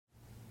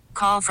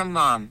call from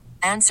mom.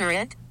 Answer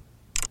it.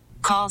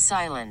 Call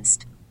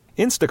silenced.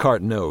 Instacart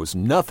knows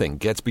nothing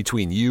gets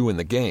between you and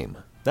the game.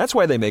 That's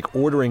why they make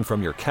ordering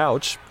from your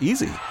couch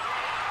easy.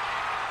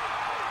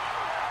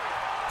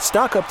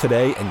 Stock up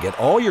today and get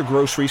all your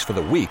groceries for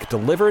the week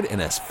delivered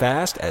in as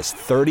fast as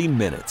 30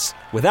 minutes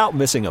without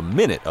missing a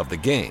minute of the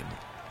game.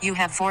 You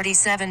have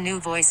 47 new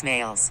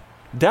voicemails.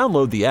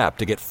 Download the app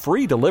to get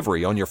free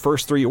delivery on your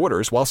first 3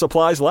 orders while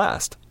supplies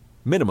last.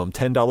 Minimum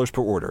 $10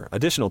 per order.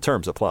 Additional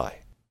terms apply.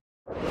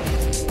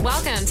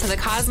 Welcome to the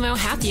Cosmo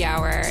Happy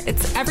Hour.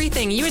 It's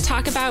everything you would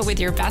talk about with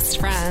your best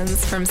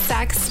friends, from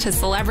sex to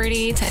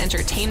celebrity to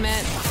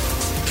entertainment.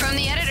 From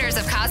the editors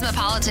of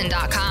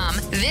Cosmopolitan.com,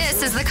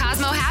 this is the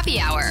Cosmo Happy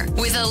Hour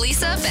with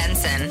Elisa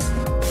Benson.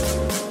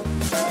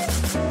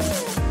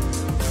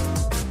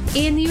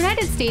 In the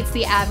United States,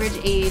 the average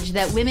age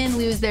that women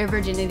lose their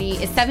virginity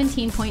is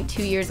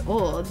 17.2 years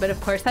old. But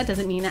of course, that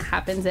doesn't mean it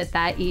happens at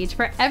that age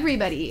for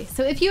everybody.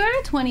 So if you are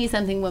a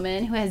 20-something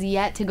woman who has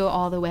yet to go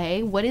all the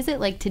way, what is it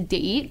like to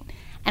date?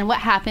 And what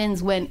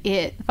happens when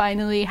it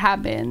finally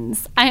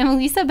happens? I am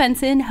Elisa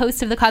Benson,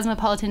 host of the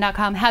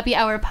Cosmopolitan.com Happy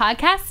Hour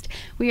podcast.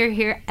 We are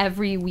here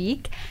every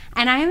week.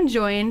 And I am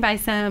joined by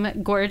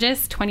some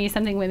gorgeous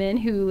 20-something women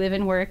who live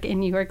and work in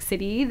New York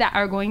City that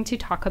are going to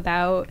talk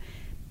about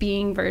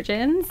being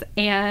virgins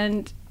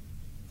and,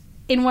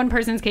 in one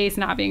person's case,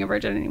 not being a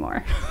virgin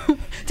anymore,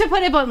 to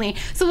put it bluntly.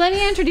 So let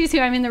me introduce who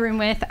I'm in the room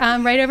with.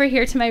 Right over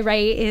here to my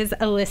right is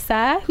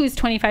Elisa, who's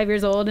 25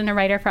 years old and a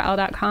writer for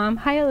Elle.com.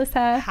 Hi,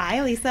 Elisa. Hi,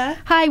 Elisa.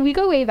 Hi, we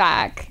go way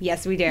back.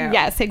 Yes, we do.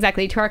 Yes,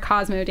 exactly, to our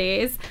Cosmo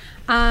days.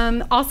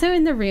 Also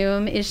in the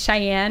room is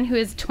Cheyenne, who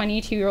is a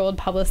 22-year-old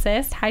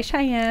publicist. Hi,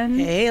 Cheyenne.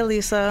 Hey,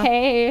 Elisa.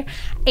 Hey.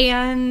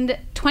 And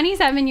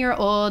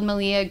 27-year-old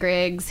Malia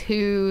Griggs,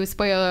 who,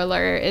 spoiler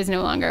alert, is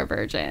no longer a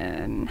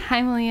virgin.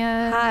 Hi,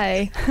 Malia.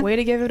 Hi. Way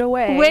to give it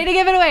away. Way to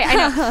give it away. I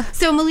know.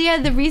 So,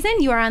 Malia, the reason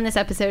you are on this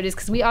episode is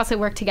because we also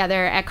worked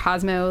together at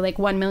Cosmo like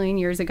 1 million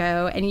years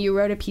ago, and you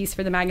wrote a piece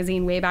for the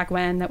magazine way back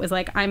when that was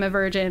like, I'm a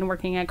virgin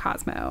working at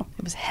Cosmo.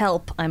 It was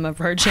help. I'm a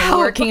virgin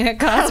working at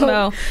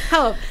Cosmo.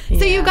 Help. Yeah.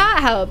 So you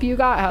got help. You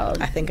got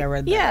help. I think I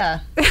read that. Yeah.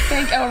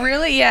 Oh,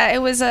 really? Yeah. It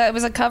was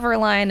a cover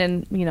line,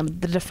 and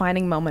the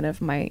defining moment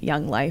of my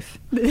young life.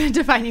 The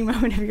defining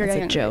moment of your young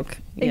life. It's a joke.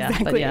 Yeah,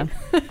 exactly.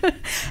 But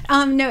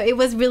yeah. No, it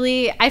was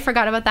really. I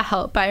forgot about the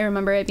help, but I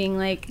remember it being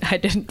like. I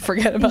didn't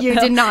forget about. You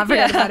did not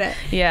forget about it.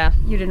 Yeah.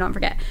 You did not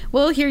forget.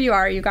 Well, here you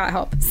are. You got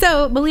help.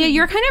 So, Malia,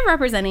 you're kind of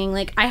representing.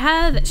 Like, I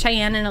have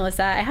Cheyenne and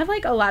Elisa. I have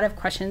like a lot of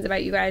questions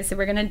about you guys, so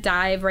we're gonna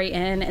dive right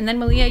in. And then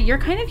Malia, you're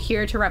kind of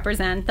here to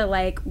represent the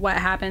like what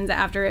happens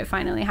after it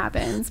finally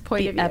happens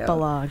point of view.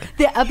 Epilogue.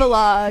 The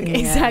epilogue. Yeah.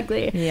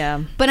 Exactly.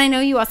 Yeah. But I know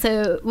you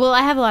also. Well,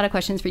 I have a lot of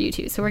questions for you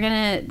too, so we're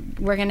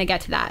gonna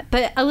get to that.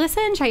 But Elisa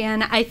and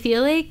Cheyenne, I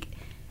feel like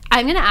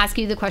I'm going to ask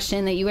you the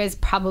question that you guys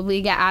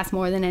probably get asked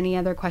more than any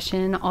other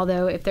question,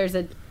 although if there's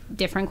a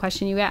different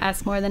question you get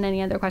asked more than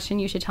any other question,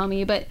 you should tell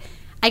me. But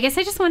I guess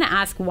I just want to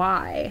ask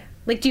why.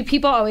 Like, do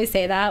people always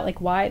say that? Like,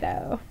 why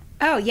though?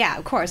 Oh, yeah,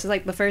 of course. It's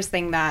like the first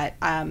thing that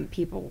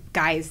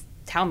guys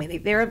tell me.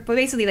 They're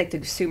basically like to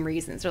assume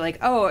reasons. They're like,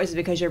 oh, is it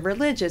because you're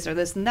religious or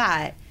this and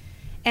that?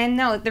 And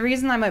no, the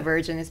reason I'm a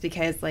virgin is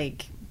because,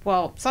 like,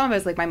 well, some of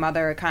us, like my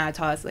mother kind of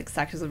taught us, like,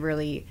 sex is a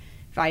really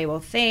valuable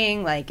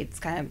thing. Like, it's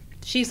kind of,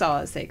 she saw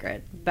it as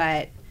sacred.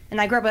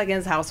 And I grew up like in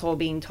this household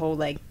being told,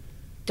 like,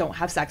 don't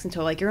have sex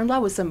until like you're in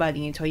love with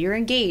somebody, until you're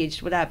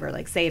engaged, whatever,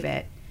 like save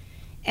it.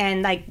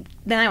 And like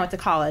then I went to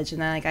college,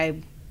 and then like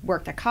I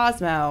worked at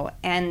Cosmo,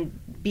 and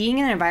being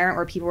in an environment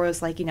where people were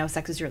just like,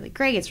 sex is really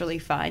great, it's really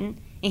fun,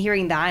 and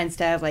hearing that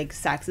instead of like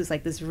sex is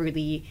like this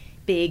really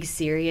big,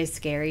 serious,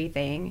 scary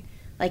thing,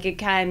 like it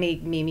kind of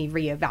made me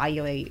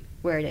reevaluate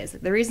where it is.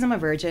 The reason I'm a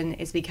virgin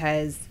is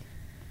because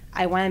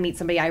I want to meet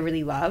somebody I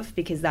really love,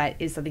 because that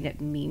is something that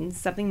means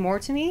something more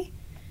to me.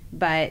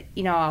 But,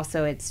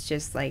 also it's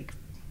just like,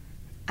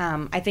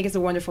 I think it's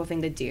a wonderful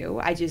thing to do.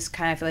 I just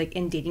kind of feel like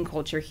in dating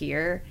culture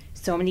here,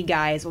 so many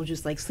guys will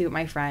just like sleep with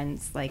my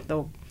friends. Like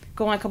they'll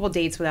go on a couple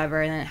dates,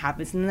 whatever, and then it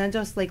happens, and then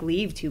just like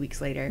leave 2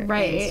 weeks later.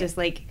 Right. And it's just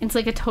like, it's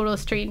like a total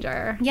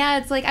stranger. Yeah,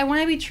 it's like I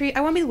want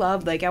to be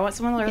loved. Like I want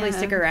someone to really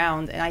stick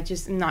around, and I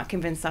just am not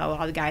convinced that a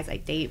lot of the guys I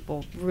date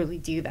will really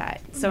do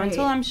that. So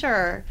until I'm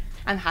sure,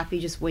 I'm happy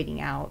just waiting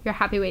out. You're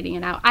happy waiting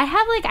it out. I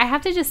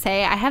have to just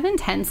say, I have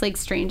intense, like,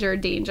 stranger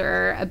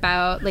danger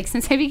about, like,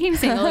 since I became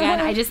single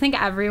again, I just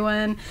think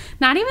everyone,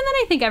 not even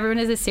that I think everyone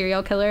is a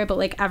serial killer, but,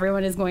 like,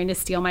 everyone is going to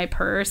steal my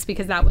purse,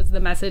 because that was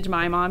the message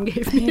my mom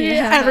gave me.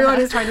 Yeah.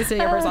 Everyone is trying to steal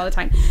your purse all the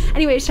time.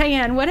 Anyway,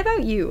 Cheyenne, what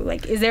about you?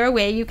 Like, is there a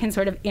way you can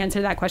sort of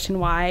answer that question,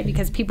 why?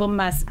 Because people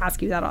must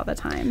ask you that all the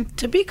time.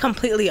 To be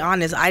completely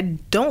honest, I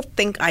don't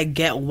think I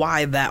get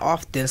why that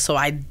often, so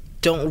I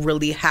don't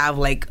really have,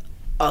 like,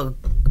 a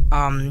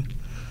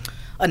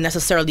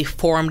necessarily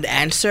formed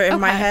answer in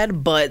my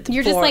head, but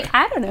you're just like,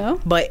 I don't know.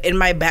 But in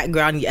my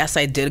background, yes,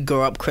 I did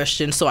grow up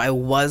Christian, so I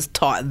was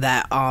taught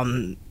that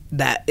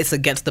that it's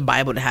against the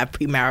Bible to have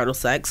premarital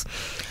sex.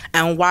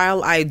 And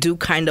while I do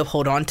kind of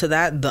hold on to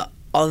that, the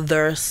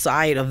other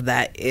side of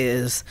that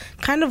is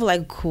kind of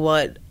like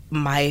what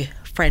my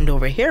friend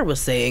over here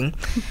was saying.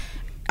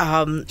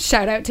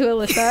 Shout out to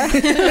Elisa.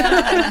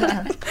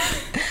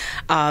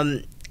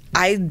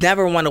 I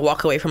never want to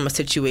walk away from a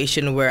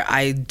situation where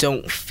I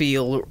don't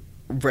feel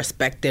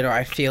respected or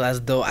I feel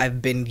as though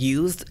I've been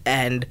used.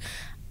 And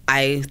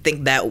I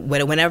think that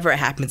whenever it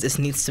happens, it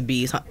needs to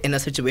be in a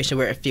situation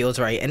where it feels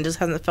right, and it just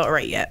hasn't felt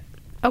right yet.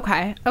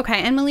 Okay.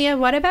 And Malia,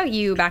 what about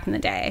you back in the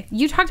day?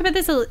 You talked about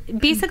this.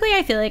 Basically,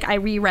 I feel like I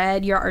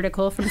reread your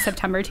article from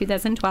September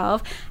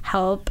 2012,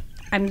 Help,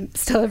 I'm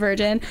Still a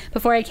Virgin,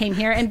 before I came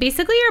here. And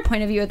basically your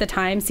point of view at the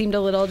time seemed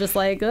a little just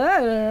like, I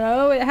don't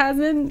know, it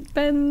hasn't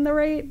been the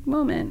right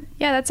moment.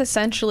 Yeah, that's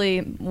essentially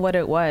what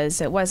it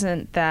was. It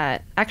wasn't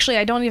that... Actually,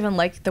 I don't even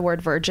like the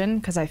word virgin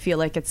because I feel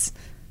like it's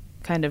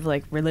kind of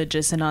like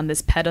religious and on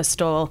this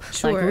pedestal.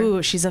 Sure. Like,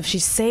 ooh,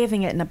 she's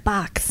saving it in a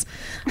box.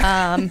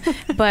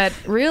 But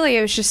really,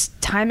 it was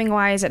just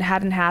timing-wise, it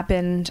hadn't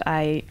happened.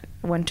 I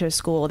went to a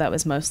school that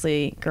was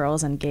mostly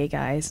girls and gay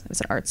guys. It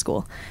was an art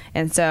school.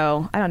 And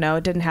so, I don't know,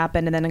 it didn't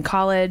happen. And then in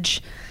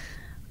college,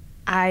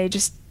 I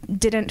just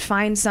didn't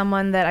find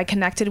someone that I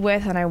connected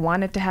with, and I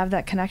wanted to have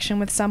that connection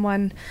with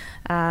someone.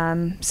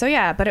 So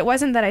yeah, but it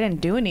wasn't that I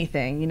didn't do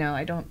anything. You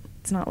know,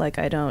 it's not like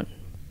I don't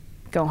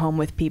go home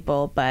with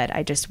people, but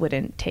I just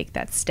wouldn't take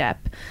that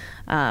step.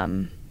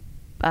 And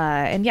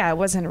yeah, it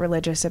wasn't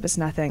religious. It was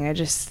nothing.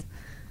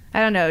 I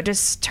don't know, it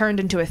just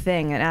turned into a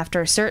thing. And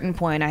after a certain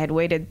point, I had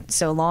waited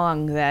so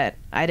long that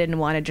I didn't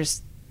want to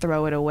just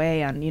throw it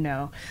away on,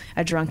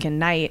 a drunken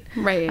night.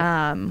 Right.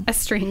 A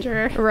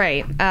stranger.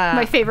 Right.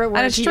 My favorite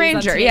word. A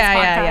stranger.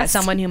 Yeah. Podcast.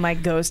 Someone who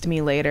might ghost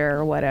me later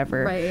or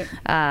whatever.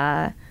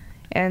 Right.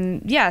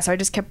 And yeah, so I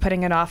just kept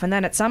putting it off. And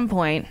then at some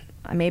point,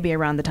 maybe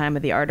around the time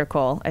of the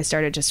article, I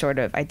started to sort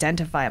of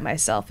identify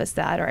myself as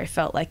that, or I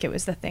felt like it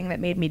was the thing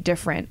that made me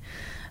different,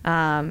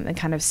 and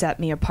kind of set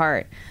me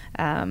apart.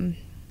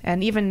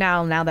 And even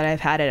now that I've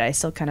had it, I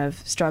still kind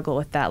of struggle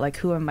with that. Like,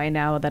 who am I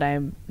now that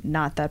I'm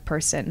not that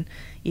person,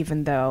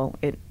 even though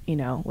it,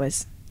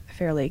 was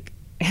fairly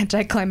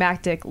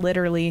anticlimactic,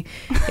 literally,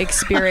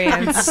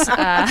 experience.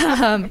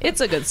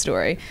 It's a good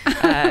story.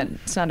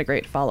 It's not a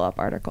great follow-up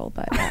article,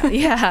 but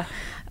yeah.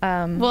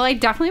 Well, I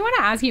definitely want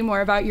to ask you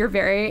more about your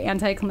very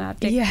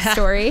anticlimactic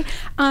story.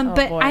 But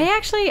boy.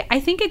 I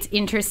think it's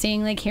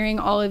interesting, like, hearing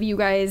all of you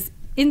guys.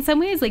 In some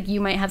ways, like, you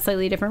might have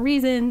slightly different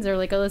reasons, or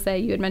like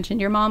Alyssa, you had mentioned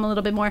your mom a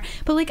little bit more,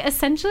 but like,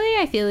 essentially,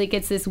 I feel like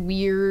it's this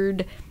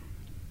weird.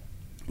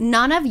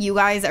 None of you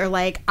guys are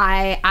like,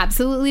 I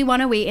absolutely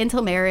want to wait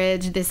until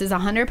marriage. This is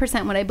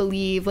 100% what I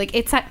believe. Like,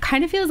 it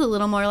kind of feels a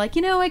little more like,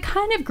 I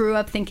kind of grew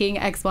up thinking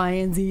X, Y,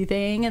 and Z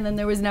thing, and then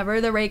there was never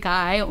the right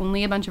guy,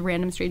 only a bunch of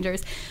random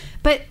strangers.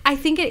 But I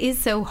think it is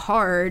so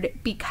hard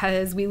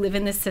because we live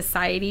in this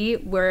society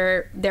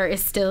where there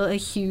is still a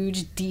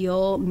huge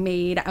deal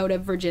made out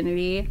of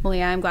virginity.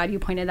 Malia, I'm glad you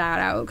pointed that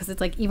out, because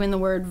it's like, even the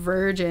word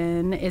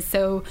virgin is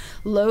so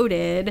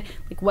loaded.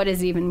 Like, what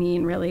does it even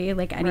mean, really?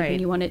 Like,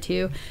 anything you want it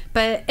to.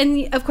 But,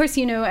 and of course,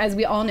 as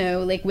we all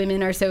know, like,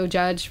 women are so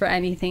judged for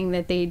anything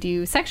that they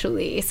do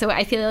sexually. So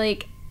I feel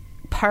like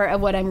part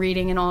of what I'm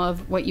reading and all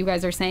of what you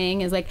guys are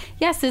saying is like,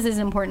 yes, this is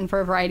important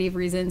for a variety of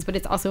reasons, but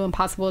it's also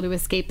impossible to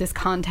escape this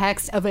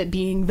context of it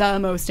being the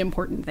most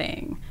important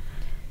thing.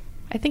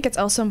 I think it's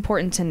also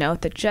important to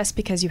note that just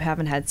because you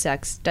haven't had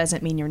sex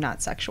doesn't mean you're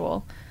not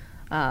sexual,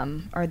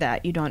 or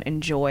that you don't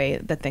enjoy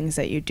the things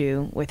that you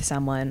do with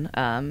someone.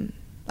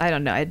 I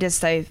don't know. I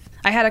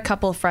had a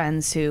couple of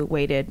friends who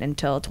waited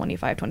until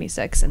 25,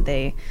 26, and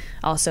they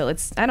also,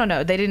 I don't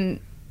know, they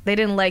didn't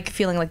like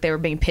feeling like they were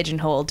being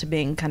pigeonholed to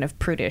being kind of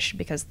prudish,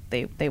 because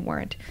they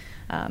weren't.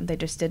 They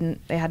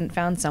hadn't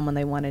found someone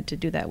they wanted to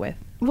do that with.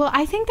 Well,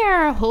 I think there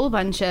are a whole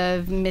bunch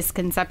of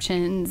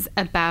misconceptions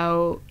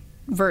about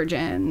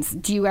virgins.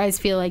 Do you guys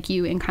feel like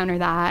you encounter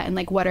that? And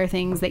like, what are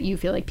things that you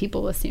feel like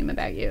people assume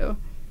about you?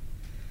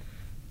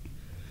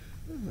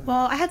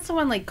 Well, I had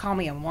someone like call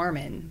me a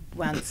Mormon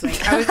once.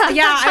 Like, I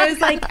was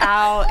like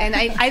out, and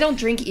I don't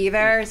drink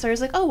either. So I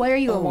was like, "Oh, why are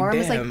you a Mormon?"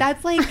 It's like,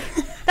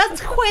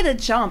 that's quite a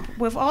jump.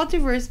 With all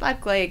due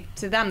respect, like,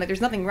 to them, like,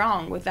 there's nothing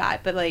wrong with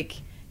that. But like,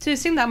 to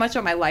assume that much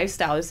about my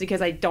lifestyle is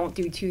because I don't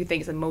do two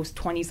things that most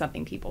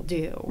 20-something people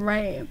do.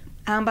 Right.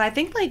 But I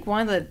think like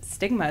one of the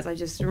stigmas, I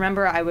just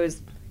remember I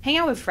was hanging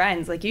out with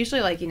friends, like,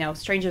 usually, like,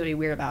 strangers would be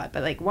weird about it,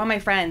 but like, one of my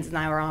friends and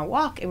I were on a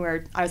walk, and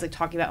I was like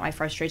talking about my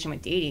frustration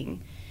with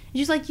dating. And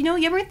she's like,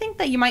 you ever think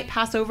that you might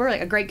pass over,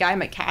 like, a great guy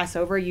might pass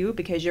over you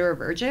because you're a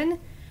virgin?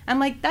 I'm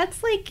like,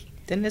 that's like...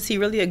 Then is he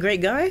really a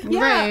great guy?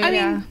 Yeah, right, I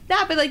mean,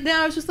 that, but like, then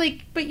I was just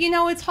like, but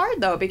it's hard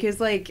though, because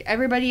like,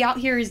 everybody out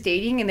here is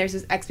dating, and there's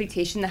this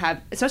expectation to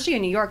have, especially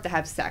in New York, to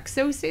have sex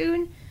so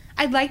soon.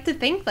 I'd like to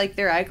think like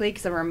they're ugly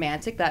because I'm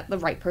romantic, that the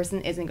right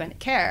person isn't going to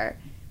care.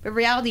 But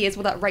reality is,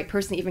 will that right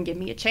person even give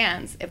me a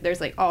chance if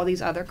there's like all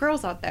these other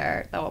girls out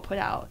there that will put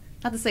out?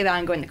 Not to say that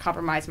I'm going to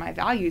compromise my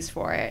values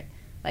for it,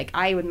 Like,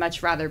 I would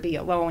much rather be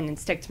alone and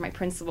stick to my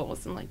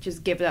principles and, like,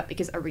 just give it up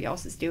because everybody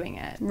else is doing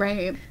it.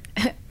 Right.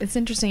 It's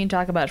interesting you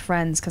talk about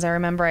friends, because I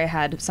remember I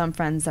had some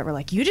friends that were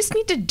like, you just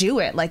need to do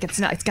it. Like,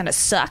 it's gonna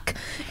suck,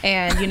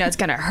 and it's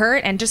gonna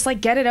hurt, and just like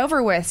get it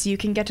over with so you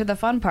can get to the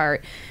fun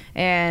part.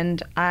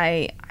 And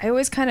I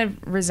always kind of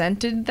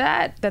resented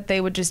that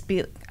they would just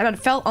be,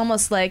 felt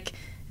almost like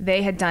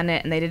they had done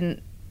it and they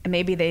didn't,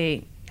 maybe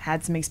they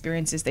had some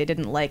experiences they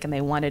didn't like, and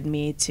they wanted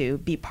me to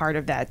be part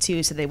of that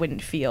too, so they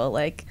wouldn't feel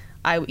like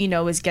I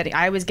was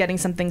getting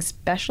something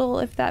special,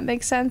 if that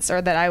makes sense,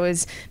 or that I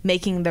was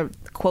making the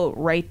quote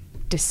right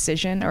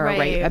decision or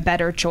a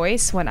better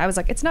choice, when I was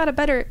like, it's not a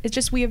better, it's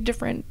just we have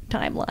different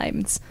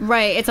timelines.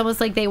 Right. It's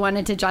almost like they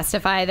wanted to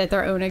justify that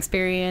their own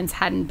experience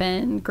hadn't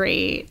been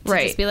great. To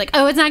right. Just be like,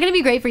 oh, it's not going to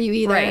be great for you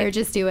either. Right.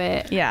 Just do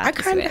it. Yeah. I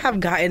kind of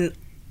have gotten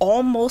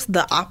almost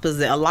the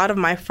opposite. A lot of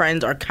my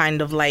friends are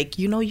kind of like,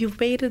 you've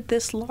waited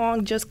this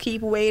long, just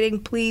keep waiting,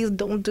 please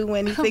don't do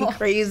anything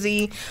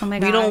crazy. Oh my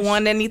we gosh. don't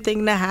want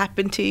anything to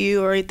happen to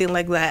you or anything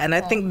like that. And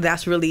I think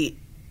that's really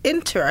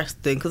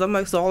interesting, because I'm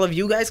like, so all of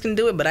you guys can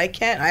do it, but I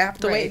can't. I have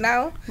to wait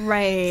now.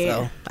 Right.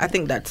 So I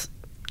think that's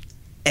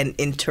an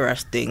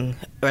interesting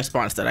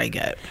response that I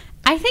get.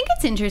 I think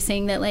it's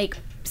interesting that, like,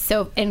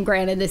 so, and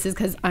granted, this is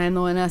because I'm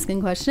the one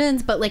asking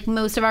questions, but like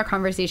most of our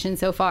conversation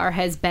so far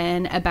has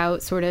been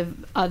about sort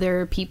of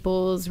other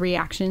people's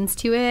reactions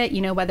to it,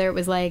 whether it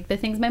was like the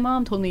things my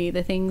mom told me,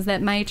 the things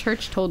that my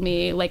church told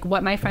me, like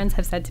what my friends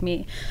have said to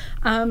me.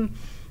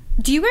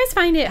 Do you guys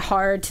find it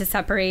hard to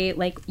separate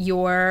like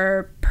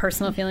your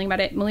personal feeling about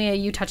it? Malia,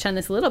 you touched on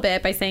this a little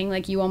bit by saying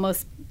like you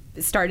almost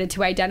started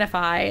to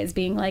identify as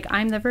being like,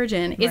 I'm the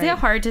virgin. Is it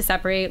hard to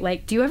separate?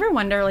 Like, do you ever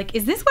wonder, like,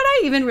 is this what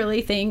I even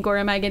really think, or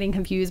am I getting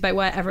confused by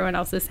what everyone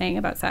else is saying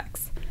about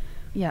sex?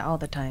 Yeah, all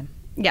the time.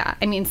 Yeah,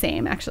 I mean,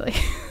 same, actually.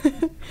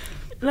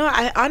 No,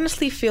 I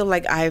honestly feel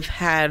like I've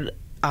had,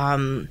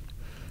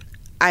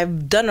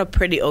 I've done a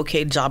pretty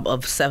okay job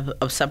of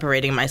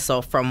separating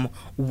myself from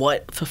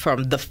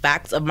the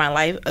facts of my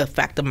life. A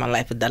fact of my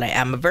life is that I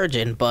am a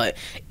virgin, but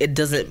it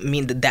doesn't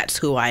mean that that's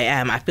who I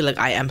am. I feel like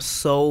I am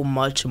so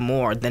much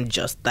more than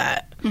just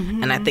that.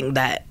 Mm-hmm. And I think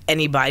that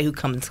anybody who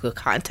comes into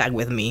contact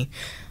with me,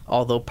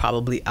 although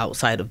probably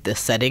outside of this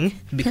setting,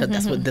 because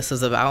that's what this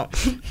is about,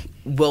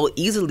 will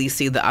easily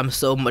see that I'm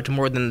so much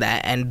more than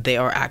that, and they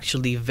are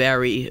actually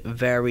very,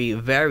 very,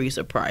 very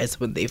surprised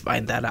when they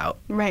find that out.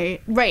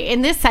 Right.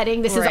 In this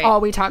setting, this is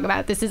all we talk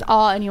about. This is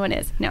all anyone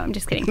is. No, I'm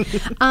just kidding.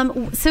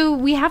 So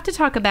we have to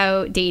talk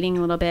about dating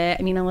a little bit.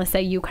 I mean,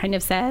 Elisa, you kind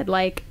of said,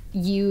 like,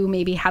 you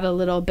maybe have a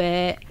little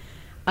bit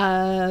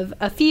of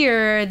a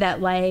fear that,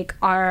 like,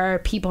 are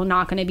people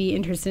not going to be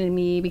interested in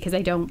me because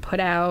I don't put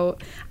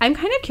out. I'm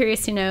kind of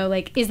curious to know,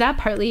 like, is that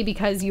partly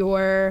because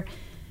your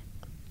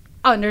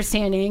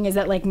understanding is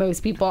that, like,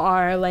 most people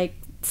are, like,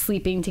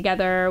 sleeping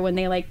together when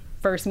they, like,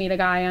 first meet a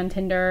guy on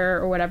Tinder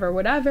or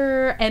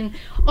whatever. And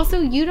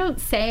also, you don't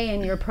say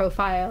in your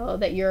profile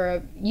that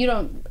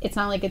it's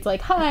not like it's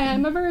like, hi,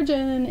 I'm a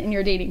virgin in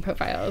your dating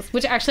profiles,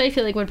 which actually I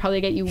feel like would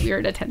probably get you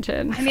weird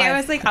attention. I mean, I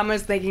was like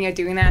almost thinking of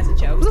doing that as a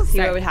joke to see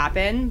what would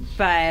happen.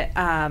 But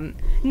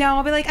no,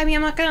 I'll be like, I mean,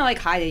 I'm not going to like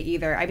hide it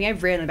either. I mean,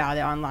 I've written about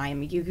it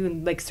online. You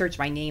can like search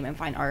my name and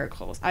find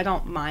articles. I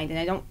don't mind.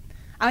 And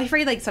I'm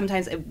afraid like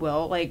sometimes it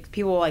will, like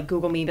people will like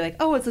Google me and be like,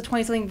 oh, it's a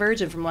 20-something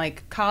virgin from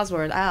like Cosmo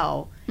or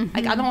L. Mm-hmm.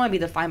 Like I don't want to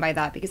be defined by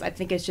that, because I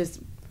think it's just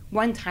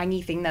one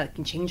tiny thing that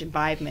can change in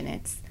 5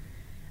 minutes.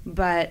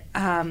 But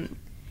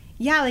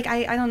yeah, like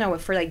I don't know,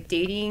 for like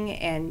dating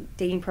and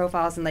dating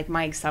profiles and like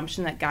my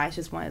assumption that guys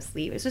just want to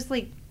sleep, it's just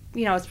like,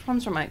 it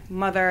comes from my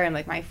mother and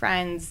like my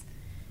friends.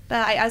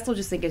 But I still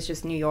just think it's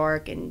just New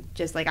York, and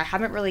just like I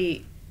haven't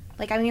really.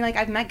 Like, I mean, like,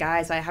 I've met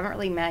guys, but I haven't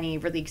really met any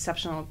really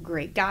exceptional,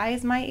 great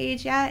guys my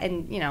age yet.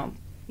 And,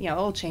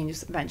 it'll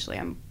change eventually.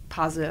 I'm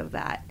positive of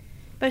that.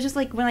 But it's just,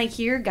 like, when I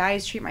hear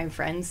guys treat my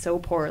friends so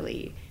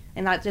poorly,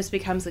 and that just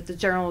becomes, like, the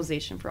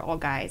generalization for all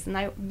guys. And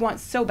I want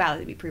so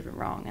badly to be proven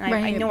wrong. And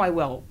I know I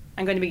will.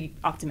 I'm going to be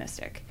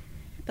optimistic.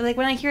 But, like,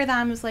 when I hear that,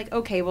 I'm just like,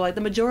 okay, well, like,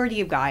 the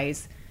majority of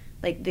guys,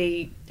 like,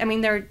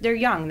 they're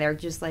young. They're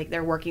just, like,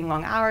 they're working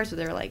long hours, or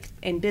they're, like,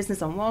 in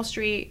business on Wall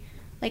Street.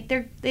 Like,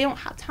 they don't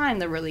have time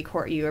to really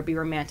court you or be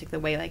romantic the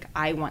way, like,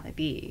 I want to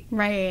be.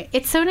 Right.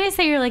 It's so nice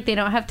that you're like, they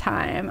don't have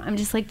time. I'm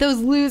just like, those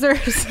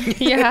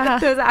losers. Yeah.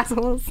 Those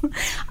assholes.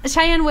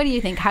 Cheyenne, what do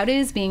you think? How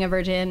does being a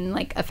virgin,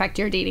 like, affect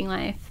your dating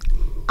life?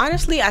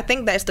 Honestly, I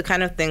think that's the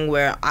kind of thing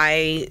where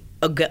I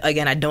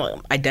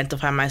don't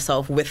identify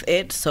myself with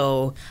it,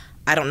 so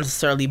I don't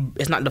necessarily,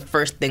 it's not the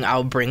first thing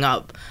I'll bring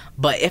up,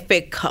 but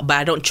but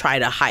I don't try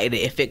to hide it.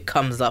 If it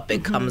comes up,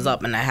 it comes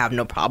up, and I have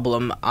no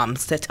problem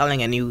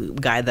telling any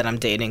guy that I'm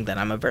dating that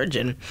I'm a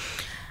virgin.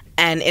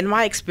 And in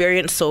my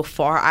experience so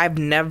far, I've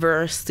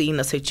never seen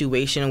a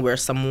situation where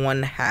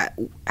someone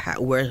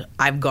where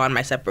I've gone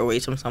my separate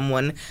ways from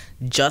someone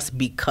just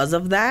because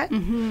of that.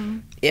 Mm-hmm.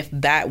 If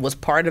that was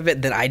part of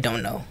it, then I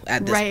don't know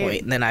at this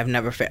point. Then I've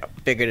never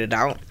figured it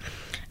out.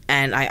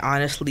 And I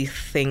honestly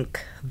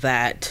think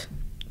that,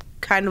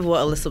 kind of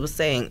what Elisa was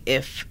saying,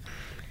 if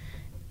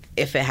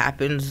if it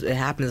happens, it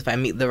happens. If I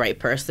meet the right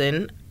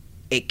person,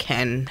 it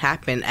can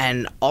happen.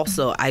 And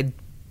also, I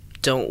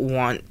don't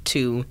want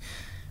to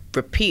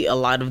repeat a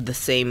lot of the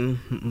same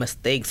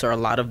mistakes or a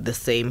lot of the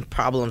same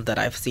problems that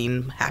I've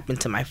seen happen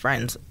to my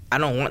friends. I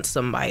don't want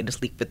somebody to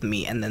sleep with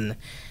me and then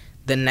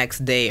the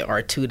next day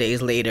or 2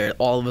 days later,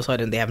 all of a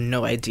sudden they have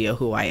no idea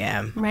who I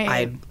am.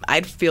 Right.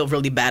 I'd feel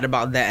really bad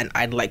about that, and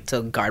I'd like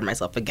to guard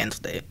myself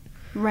against it.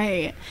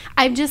 Right.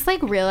 I'm just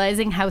like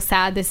realizing how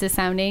sad this is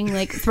sounding,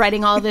 like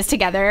threading all of this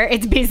together.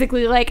 It's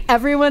basically like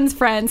everyone's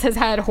friends has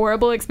had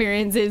horrible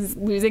experiences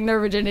losing their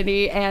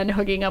virginity and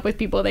hooking up with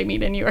people they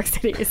meet in New York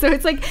City. So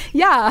it's like,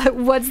 yeah,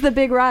 what's the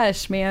big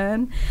rush,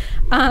 man?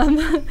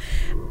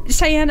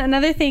 Cheyenne,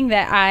 another thing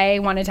that I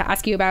wanted to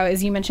ask you about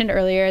is you mentioned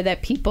earlier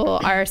that people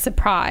are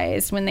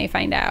surprised when they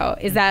find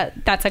out. Is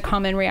that's a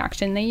common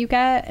reaction that you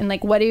get? And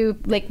like, what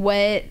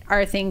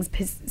are things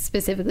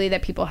specifically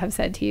that people have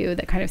said to you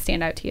that kind of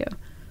stand out to you?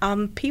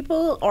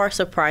 People are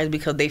surprised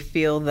because they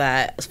feel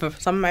that, for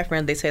some of my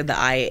friends, they say that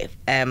I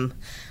am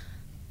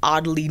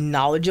oddly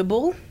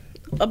knowledgeable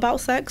about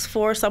sex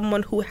for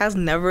someone who has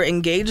never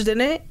engaged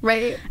in it.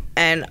 Right.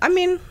 And I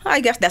mean,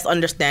 I guess that's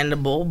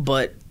understandable,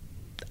 but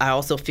I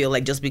also feel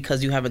like just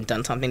because you haven't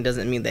done something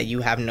doesn't mean that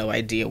you have no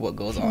idea what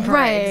goes on.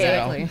 Right.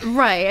 Exactly.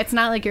 Right. It's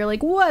not like you're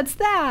like, what's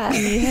that?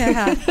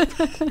 Yeah.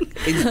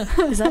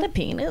 Is that a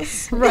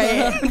penis?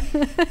 Right.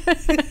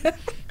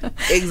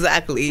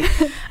 Exactly.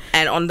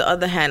 And on the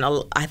other hand,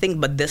 I think,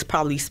 but this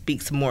probably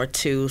speaks more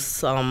to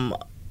some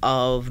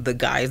of the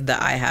guys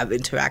that I have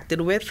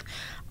interacted with.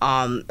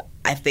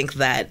 I think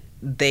that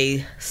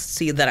they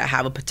see that I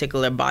have a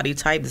particular body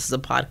type. This is a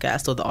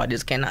podcast, so the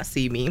audience cannot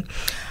see me.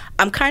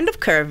 I'm kind of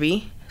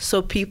curvy,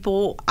 so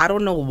people, I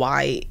don't know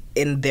why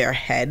in their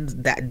heads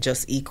that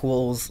just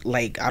equals,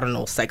 like, I don't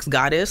know, sex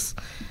goddess.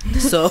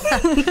 So...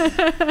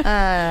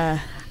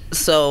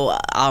 So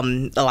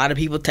a lot of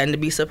people tend to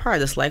be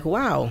surprised. It's like,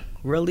 wow,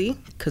 really?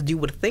 Because you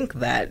would think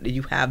that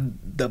you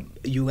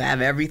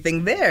have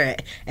everything there.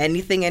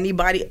 Anything,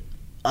 anybody,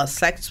 a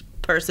sex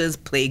person's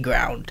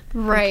playground.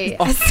 Right.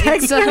 A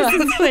sex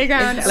person's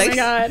playground. Oh my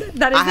God.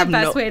 That is the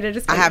best way to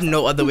describe it. I have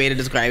no other way to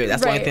describe it.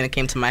 That's the only thing that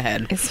came to my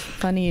head. It's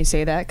funny you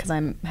say that because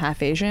I'm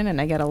half Asian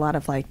and I get a lot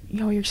of like,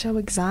 you're so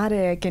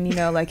exotic and,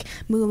 like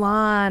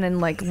Mulan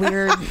and like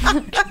weird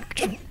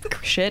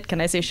shit. Can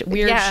I say shit?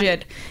 Weird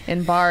shit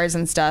in bars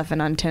and stuff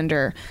and on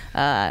Tinder.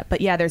 But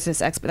yeah, there's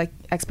this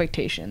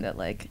expectation that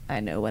like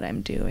I know what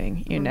I'm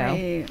doing,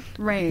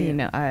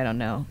 Right. I don't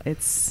know.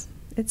 It's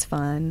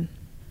fun.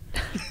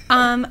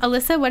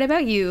 Elisa, what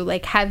about you?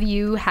 Like, have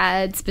you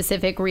had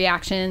specific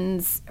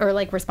reactions or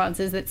like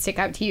responses that stick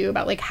out to you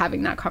about like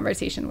having that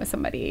conversation with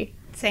somebody?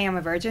 Saying I'm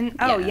a virgin?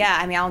 Oh, yeah.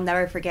 I mean, I'll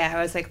never forget.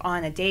 I was like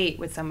on a date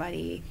with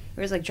somebody.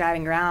 We was like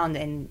driving around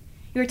and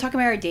we were talking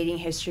about our dating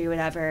history,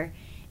 whatever.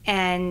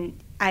 And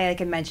I like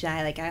had mentioned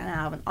I don't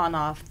have an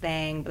on-off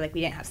thing, but like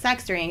we didn't have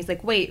sex during. He's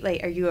like, wait,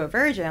 like, are you a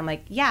virgin? I'm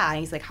like, yeah. And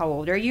he's like, how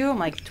old are you? I'm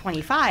like,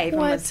 25.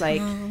 What? And it's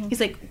like, he's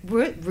like,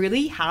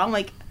 really? How? I'm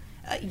like,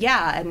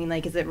 yeah. I mean,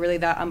 like, is it really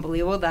that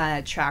unbelievable that an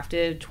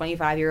attractive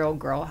 25-year-old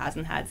girl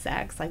hasn't had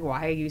sex? Like,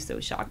 why are you so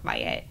shocked by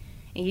it?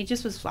 And he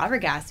just was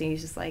flabbergasted.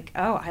 He's just like,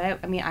 oh, I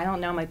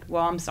don't know. I'm like,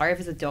 well, I'm sorry if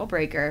it's a deal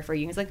breaker for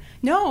you. He's like,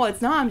 no,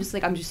 it's not.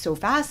 I'm just so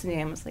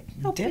fascinated. I'm just like,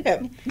 oh,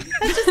 damn.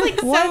 That's just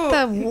like,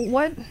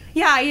 what?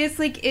 Yeah, it's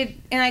like it.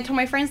 And I told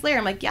my friends later,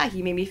 I'm like, yeah,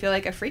 he made me feel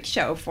like a freak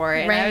show for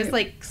it. And I was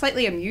like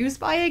slightly amused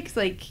by it because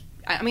like,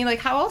 I mean, like,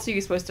 how else are you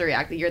supposed to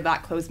react that you're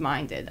that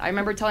close-minded? I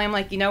remember telling him,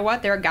 like, you know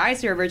what? There are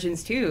guys who are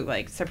virgins, too.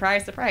 Like,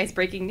 surprise, surprise,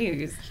 breaking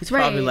news. He's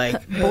probably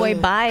like... Boy,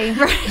 bye.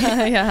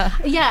 Yeah,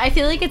 I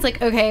feel like it's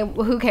like, okay,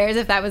 who cares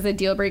if that was a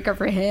deal breaker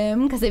for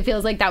him? Because it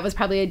feels like that was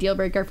probably a deal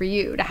breaker for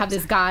you, to have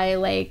this guy,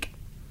 like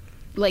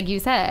you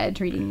said,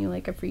 treating you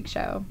like a freak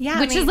show. Yeah.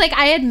 Which is, like,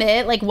 I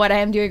admit, like, what I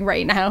am doing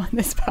right now in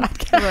this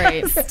podcast.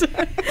 Right.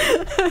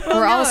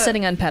 We're all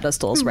sitting on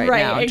pedestals right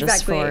now. Exactly.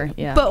 Just for,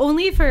 But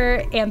only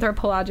for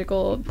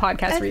anthropological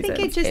podcast reasons. I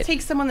think it just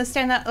takes someone to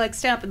stand up,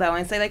 though,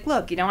 and say, like,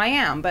 look, I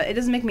am, but it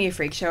doesn't make me a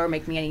freak show or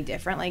make me any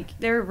different. Like,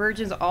 there are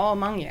virgins all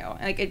among you.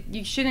 Like,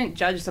 you shouldn't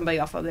judge somebody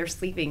off of their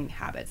sleeping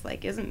habits.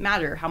 Like, it doesn't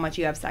matter how much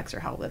you have sex or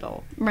how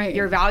little. Right.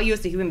 Your value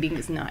as a human being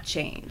does not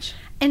change.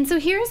 And so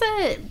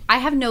I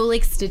have no,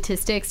 like,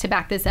 statistics to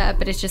back this up,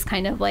 but it's just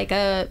kind of like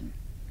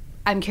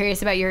I'm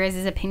curious about your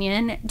guys'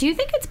 opinion. Do you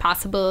think it's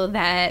possible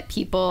that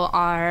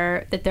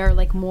there are,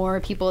 like,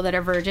 more people that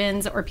are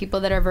virgins or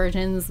people that are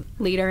virgins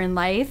later in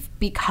life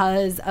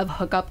because of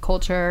hookup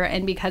culture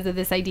and because of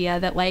this idea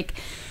that, like,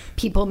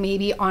 people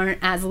maybe aren't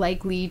as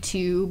likely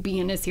to be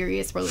in a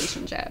serious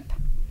relationship?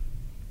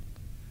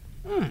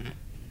 I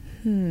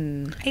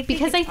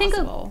think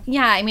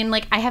I mean,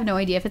 like, I have no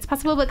idea if it's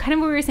possible, but kind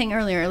of what we were saying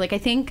earlier, like, I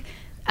think,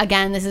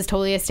 again, this is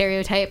totally a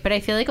stereotype, but I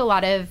feel like a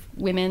lot of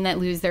women that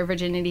lose their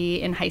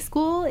virginity in high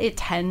school, it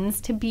tends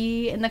to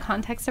be in the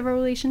context of a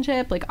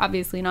relationship, like,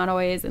 obviously not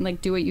always, and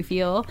like, do what you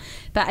feel,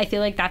 but I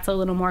feel like that's a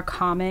little more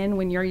common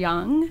when you're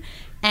young.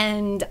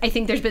 And I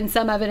think there's been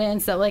some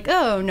evidence that, like,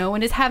 oh, no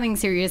one is having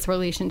serious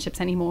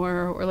relationships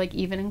anymore, or like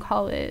even in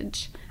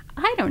college.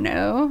 I don't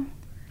know.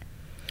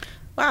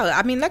 Wow,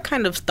 I mean, that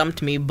kind of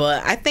stumped me,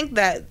 but I think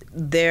that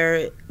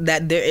there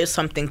is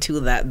something to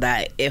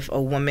that if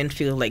a woman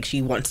feels like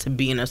she wants to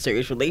be in a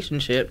serious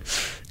relationship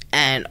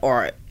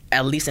or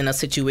at least in a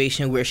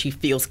situation where she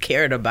feels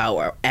cared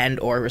about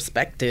or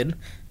respected,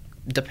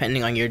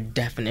 depending on your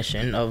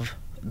definition of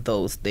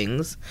those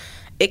things,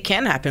 it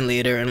can happen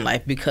later in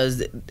life,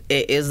 because it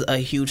is a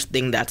huge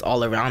thing that's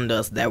all around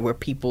us, that where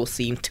people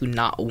seem to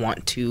not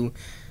want to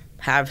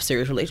have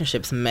serious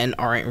relationships. Men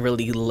aren't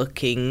really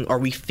looking, or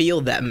we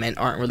feel that men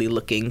aren't really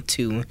looking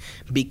to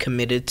be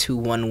committed to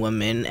one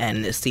woman,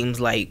 and it seems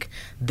like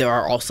there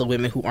are also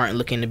women who aren't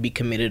looking to be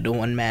committed to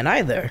one man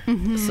either.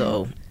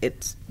 So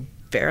it's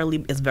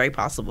very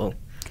possible.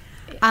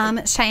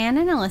 Cheyenne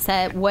and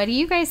Elisa, what do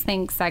you guys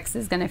think sex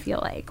is going to feel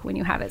like when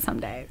you have it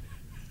someday?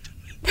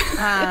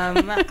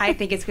 I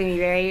think it's going to be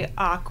very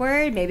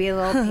awkward, maybe a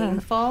little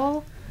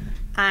painful.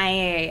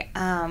 I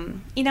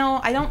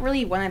don't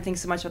really want to think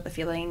so much about the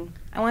feeling.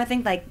 I want to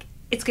think like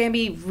it's going to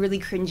be really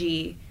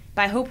cringy,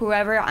 but I hope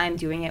whoever I'm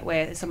doing it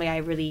with is somebody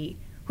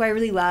who I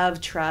really love,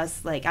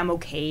 trust, like I'm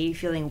okay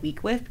feeling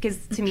weak with,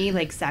 because to me,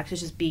 like, sex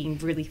is just being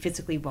really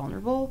physically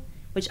vulnerable,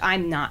 which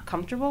I'm not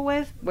comfortable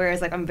with,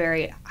 whereas like I'm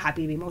very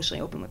happy to be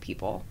emotionally open with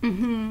people.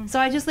 So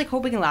I just like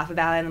hope we can laugh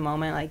about it in the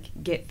moment,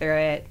 like get through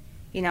it,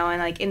 and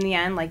like in the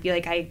end, like be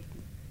like, I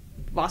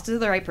lost it to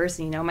the right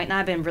person, might not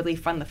have been really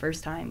fun the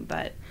first time,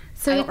 but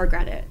I don't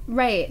regret it.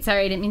 Right.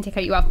 Sorry, I didn't mean to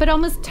cut you off. But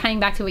almost tying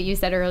back to what you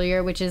said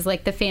earlier, which is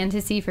like the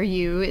fantasy for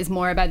you is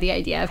more about the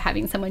idea of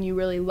having someone you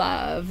really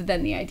love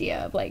than the idea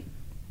of like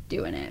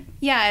doing it.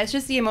 Yeah, it's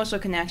just the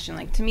emotional connection.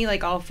 Like to me,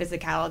 like all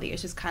physicality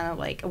is just kind of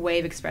like a way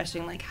of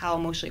expressing like how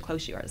emotionally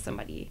close you are to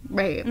somebody.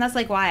 Right. And that's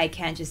like why I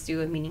can't just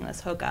do a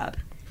meaningless hookup.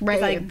 Right.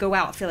 Because I go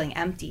out feeling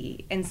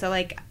empty. And so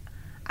like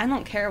I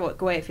don't care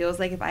what way it feels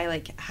like. If I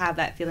like have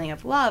that feeling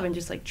of love and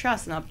just like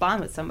trust and a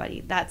bond with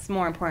somebody, that's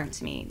more important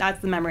to me. That's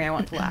the memory I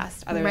want to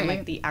last, other than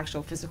like the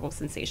actual physical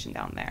sensation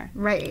down there.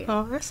 Right.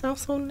 Oh, that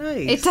sounds so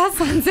nice. It does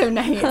sound so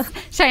nice.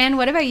 Cheyenne,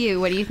 what about you?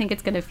 What do you think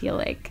it's going to feel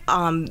like?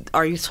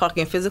 Are you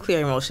talking physically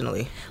or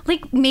emotionally?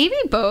 Like maybe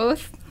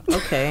both.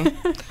 Okay.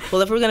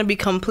 Well, if we're going to be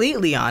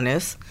completely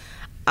honest,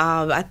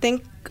 I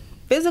think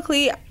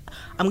physically,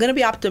 I'm going to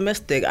be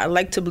optimistic. I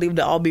like to believe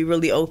that I'll be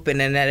really open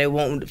and that it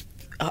won't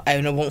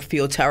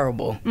feel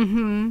terrible.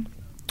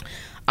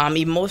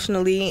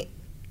 Emotionally,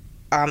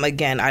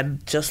 again, I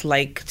just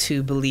like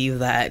to believe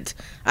that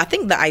I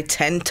think that I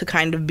tend to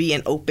kind of be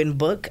an open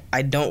book.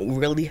 I don't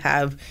really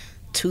have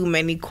too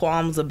many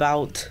qualms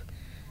about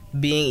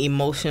being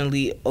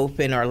emotionally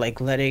open or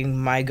like letting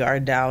my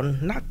guard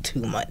down, not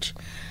too much.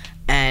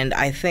 And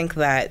I think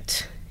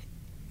that,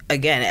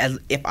 again,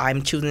 if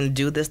I'm choosing to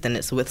do this, then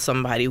it's with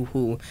somebody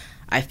who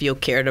I feel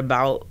cared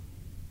about,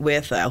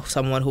 with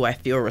someone who I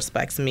feel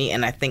respects me.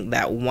 And I think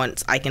that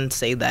once I can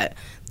say that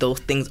those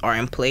things are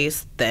in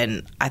place,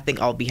 then I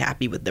think I'll be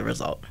happy with the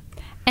result.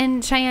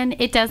 And Cheyenne,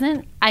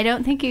 I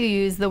don't think you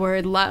use the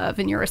word love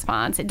in your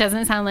response. It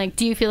doesn't sound like,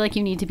 do you feel like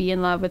you need to be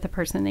in love with the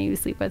person that you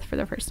sleep with for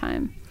the first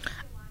time?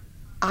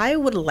 I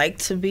would like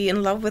to be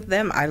in love with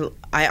them. I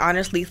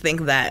honestly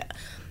think that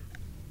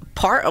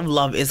part of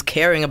love is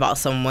caring about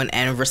someone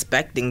and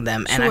respecting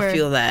them. And I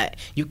feel that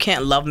you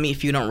can't love me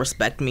if you don't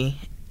respect me,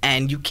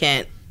 and you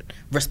can't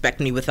respect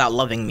me without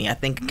loving me. I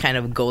think it kind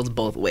of goes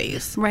both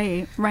ways.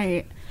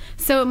 Right.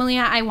 So,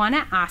 Malia, I want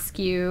to ask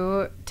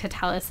you to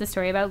tell us the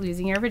story about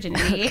losing your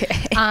virginity.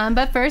 Okay.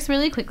 But first,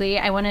 really quickly,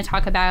 I want to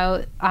talk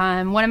about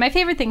one of my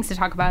favorite things to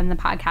talk about in the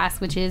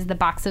podcast, which is the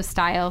box of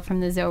style from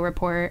the Zoe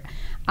report.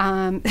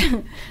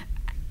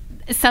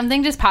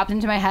 Something just popped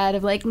into my head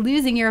of like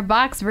losing your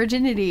box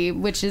virginity,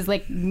 which is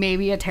like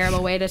maybe a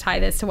terrible way to tie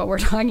this to what we're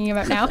talking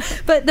about now.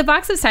 But the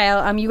box of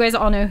style, you guys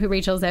all know who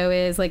Rachel Zoe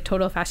is, like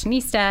total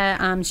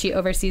fashionista. She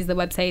oversees the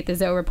website,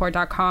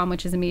 thezoereport.com,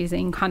 which is an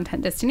amazing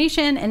content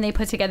destination. And they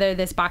put together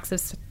this box of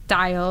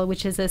style,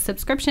 which is a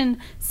subscription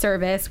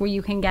service where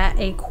you can get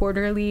a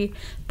quarterly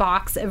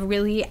box of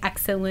really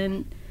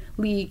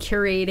excellently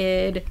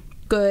curated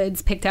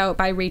goods picked out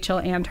by Rachel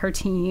and her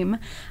team.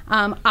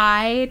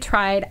 I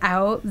tried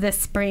out the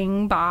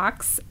spring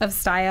box of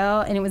style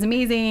and it was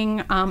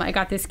amazing. I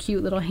got this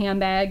cute little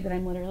handbag that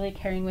I'm literally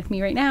carrying with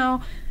me right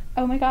now.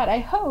 Oh my God,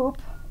 oh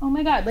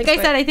my God. Like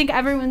I said, I think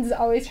everyone's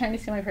always trying to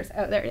steal my purse.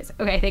 Oh, there it is.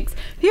 Okay, thanks.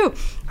 Phew.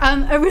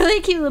 A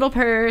really cute little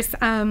purse.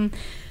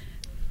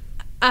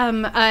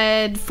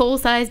 A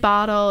full-size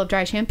bottle of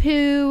dry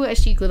shampoo, a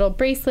chic little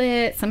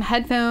bracelet, some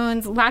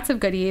headphones, lots of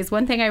goodies.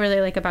 One thing I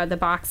really like about the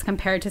box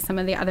compared to some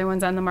of the other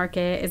ones on the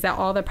market is that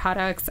all the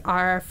products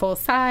are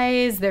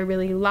full-size. They're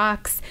really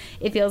luxe.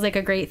 It feels like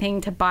a great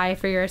thing to buy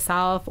for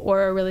yourself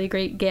or a really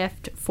great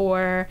gift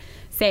for,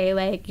 say,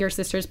 like your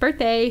sister's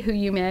birthday who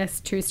you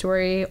missed, true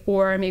story,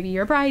 or maybe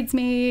your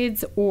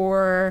bridesmaids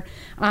or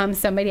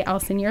somebody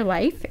else in your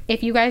life.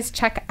 If you guys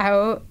check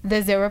out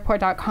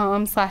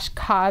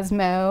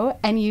thezoereport.com/Cosmo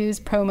and use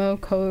promo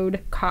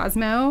code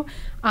Cosmo,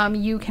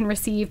 you can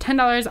receive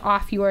 $10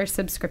 off your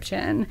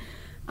subscription.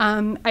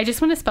 I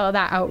just want to spell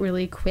that out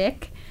really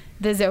quick.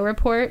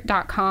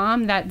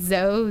 Thezoereport.com, that's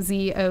Zoe,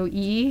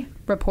 Z-O-E,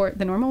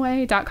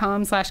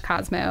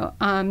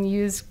 reportthennormalway.com/Cosmo.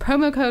 Use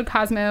promo code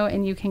Cosmo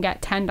and you can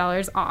get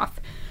 $10 off.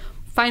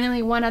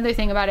 Finally, one other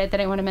thing about it that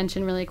I want to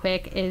mention really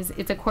quick is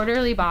it's a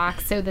quarterly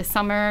box. So the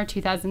summer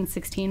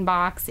 2016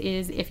 box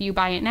is, if you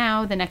buy it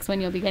now, the next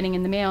one you'll be getting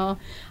in the mail.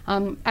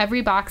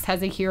 Every box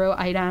has a hero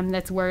item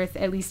that's worth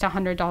at least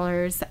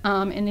 $100.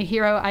 And the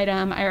hero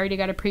item, I already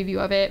got a preview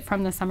of it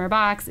from the summer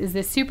box, is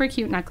this super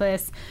cute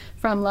necklace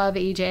from Love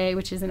AJ,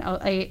 which is an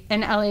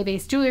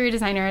LA-based jewelry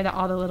designer that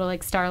all the little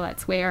like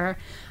starlets wear.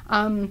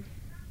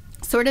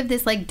 Sort of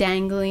this like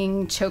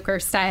dangling choker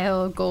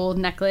style gold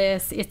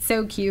necklace. It's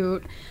so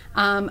cute.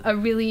 A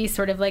really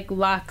sort of like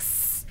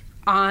luxe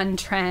on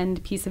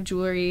trend piece of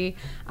jewelry.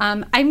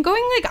 I'm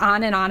going like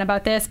on and on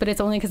about this, but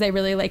it's only because I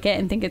really like it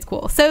and think it's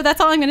cool. So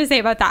that's all I'm going to say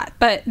about that.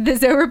 But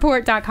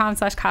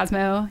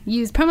thezoereport.com/Cosmo.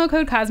 Use promo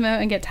code Cosmo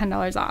and get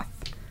 $10 off.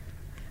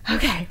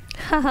 Okay.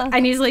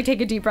 I need to like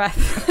take a deep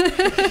breath.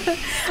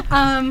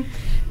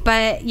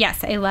 But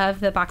yes, I love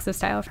the box of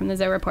style from the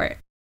Zoe Report.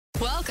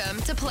 Welcome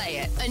to Play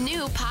It, a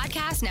new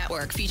podcast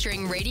network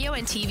featuring radio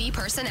and TV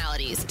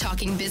personalities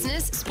talking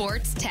business,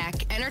 sports, tech,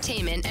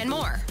 entertainment, and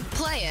more.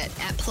 Play it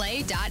at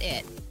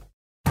play.it.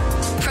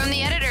 From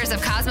the editors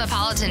of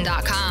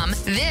Cosmopolitan.com,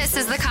 this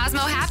is the Cosmo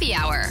Happy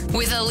Hour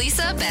with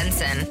Elisa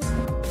Benson.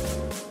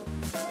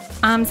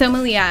 So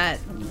Malia,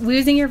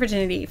 losing your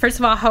virginity. First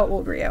of all, how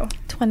old were you?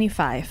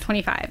 25.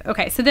 25.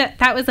 Okay, so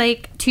that was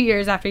like 2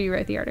 years after you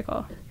wrote the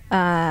article.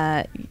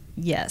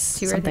 Yes,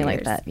 2 or 3 something like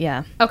years. that.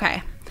 Yeah.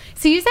 Okay.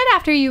 So you said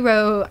after you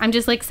wrote, I'm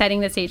just like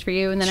setting the stage for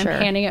you and then Sure.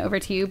 I'm handing it over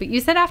to you, but you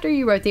said after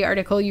you wrote the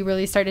article, you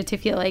really started to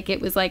feel like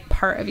it was like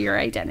part of your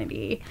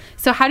identity.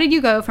 So how did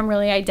you go from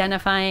really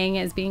identifying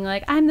as being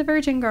like, I'm the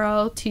virgin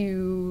girl,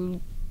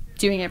 to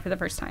doing it for the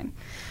first time?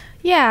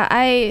 Yeah,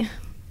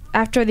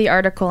 after the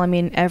article, I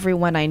mean,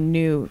 everyone I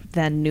knew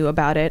then knew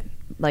about it.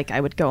 Like,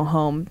 I would go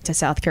home to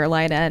South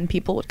Carolina and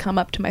people would come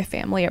up to my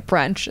family at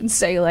brunch and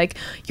say, like,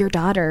 your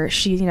daughter,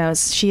 she's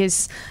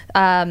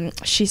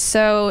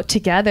so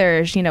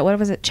together. What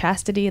was it?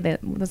 Chastity?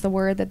 That was the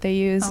word that they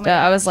used.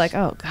 I was like,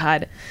 oh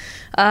God.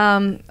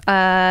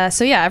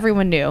 So yeah,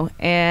 everyone knew.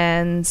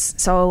 And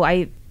so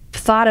I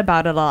thought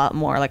about it a lot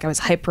more. Like, I was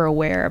hyper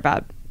aware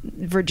about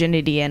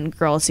virginity and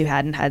girls who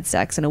hadn't had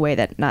sex in a way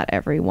that not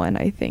everyone,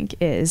 I think,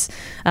 is.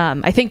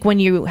 I think when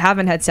you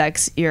haven't had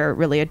sex, you're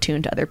really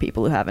attuned to other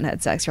people who haven't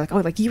had sex. You're like, oh,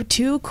 like, you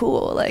too?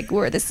 Cool. Like,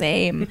 we're the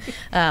same.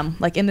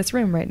 Like in this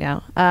room right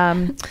now.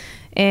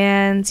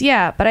 And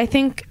yeah, but I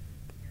think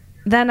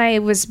then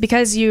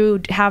because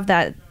you have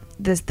the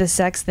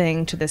sex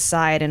thing to the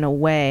side in a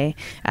way,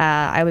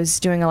 I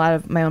was doing a lot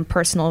of my own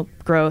personal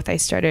growth. I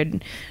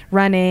started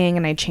running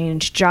and I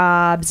changed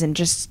jobs and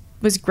just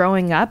was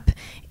growing up.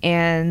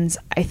 And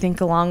I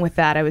think along with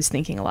that, I was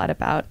thinking a lot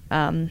about,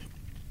 I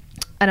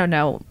don't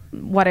know,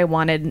 what I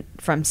wanted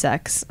from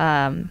sex.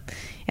 And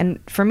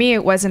for me,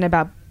 it wasn't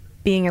about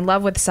being in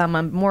love with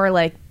someone, more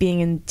like being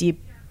in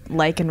deep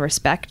like and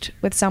respect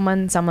with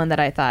someone that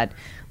I thought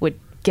would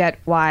get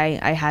why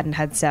I hadn't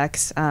had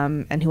sex,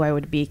 and who I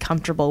would be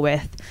comfortable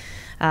with.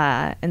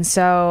 And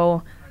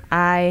so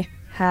I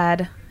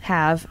have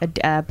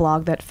a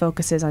blog that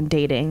focuses on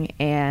dating,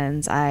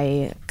 and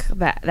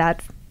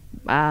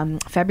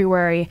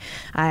February,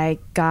 I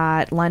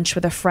got lunch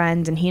with a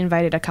friend, and he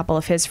invited a couple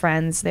of his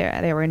friends.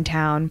 They were in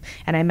town,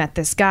 and I met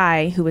this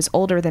guy who was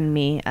older than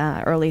me,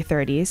 early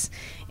 30s,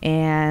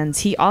 and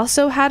he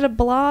also had a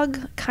blog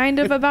kind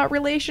of about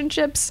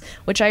relationships,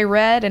 which I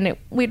read, and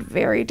we had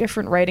very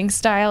different writing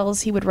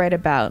styles. He would write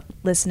about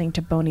listening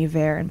to Bon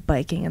Iver and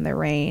biking in the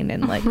rain,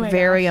 and like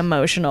very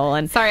emotional.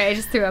 And sorry, I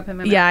just threw up in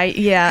my mouth.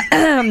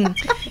 Yeah,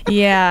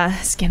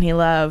 yeah, skinny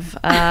love.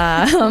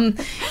 And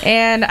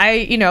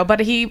but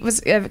he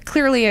was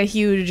clearly a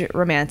huge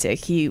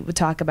romantic. He would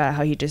talk about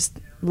how he just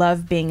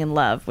loved being in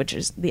love, which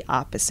is the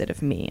opposite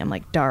of me. I'm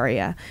like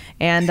Daria.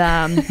 And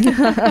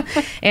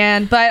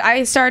but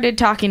I started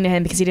talking to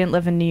him because he didn't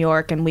live in New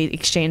York, and we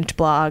exchanged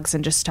blogs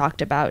and just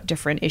talked about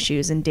different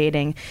issues in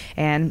dating.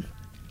 And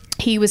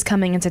he was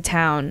coming into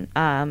town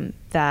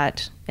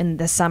that in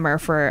the summer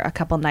for a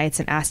couple nights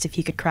and asked if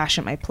he could crash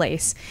at my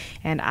place.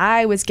 And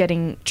I was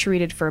getting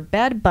treated for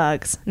bed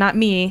bugs. Not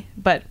me,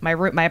 but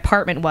my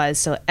apartment was,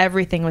 so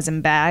everything was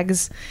in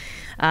bags.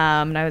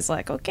 And I was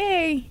like,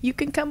 okay, you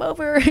can come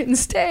over and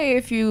stay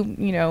if you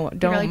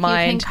don't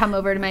mind. You can come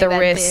over to my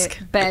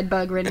bed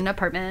bug ridden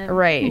apartment.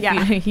 Right.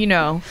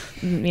 Yeah.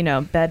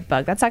 Bed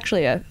bug. That's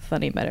actually a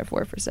funny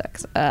metaphor for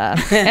sex.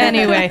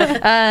 Anyway,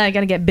 I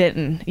gotta get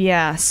bitten.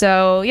 Yeah.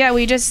 So yeah,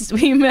 we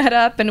met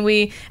up, and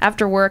we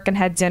after work and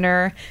had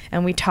dinner,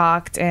 and we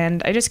talked,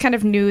 and I just kind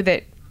of knew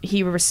that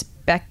he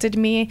respected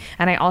me,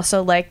 and I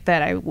also liked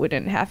that I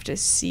wouldn't have to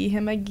see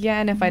him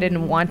again if I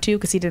didn't want to,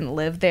 because he didn't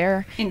live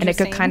there, and it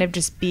could kind of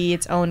just be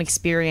its own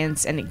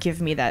experience, and it give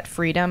me that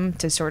freedom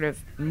to sort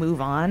of move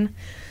on.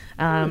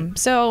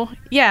 So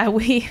yeah,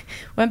 we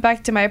went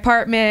back to my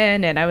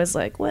apartment, and I was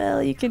like,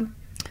 well, you can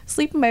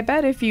sleep in my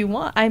bed if you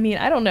want. I mean,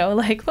 I don't know,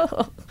 like,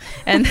 whoa.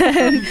 And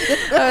then,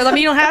 I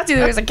mean, you don't have to.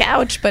 There's a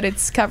couch, but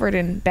it's covered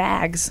in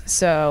bags.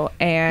 So,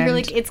 and you're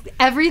like, it's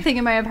everything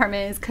in my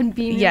apartment is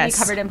conveniently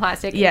covered in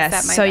plastic. Yes.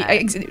 Except my So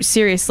bed.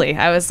 Seriously,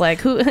 I was like,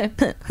 who?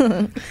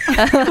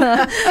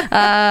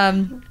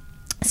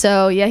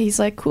 So yeah, he's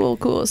like,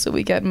 cool. So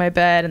we get in my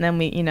bed, and then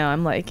we,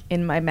 I'm like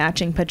in my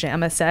matching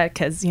pajama set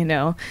because,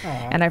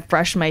 and I've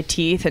brushed my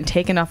teeth and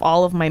taken off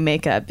all of my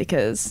makeup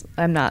because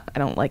I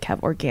don't like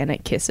have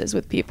organic kisses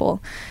with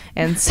people.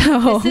 And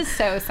so this is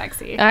so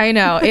sexy. I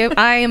know.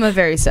 I am a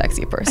very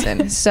sexy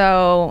person.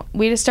 So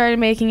we just started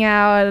making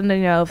out,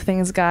 and,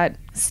 things got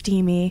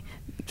steamy,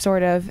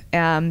 sort of.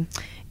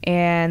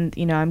 And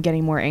I'm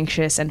getting more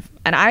anxious, and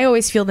I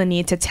always feel the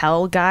need to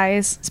tell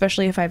guys,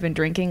 especially if I've been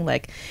drinking,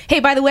 like, hey,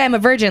 by the way, I'm a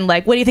virgin,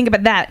 like, what do you think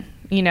about that?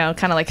 Kind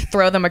of like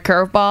throw them a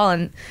curveball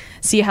and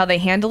see how they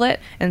handle it.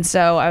 And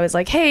so I was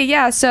like, hey,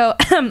 yeah, so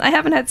I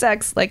haven't had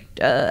sex, like,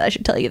 I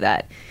should tell you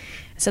that.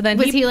 So then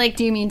was he like,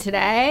 do you mean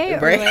today?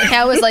 Right.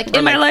 I was like,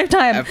 in my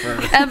lifetime,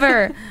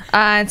 ever.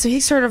 And so he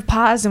sort of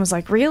paused and was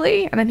like,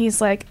 really? And then he's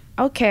like,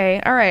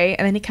 okay, all right.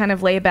 And then he kind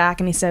of lay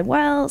back and he said,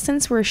 well,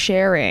 since we're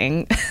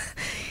sharing,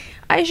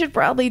 I should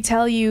probably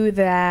tell you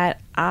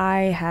that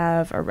I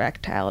have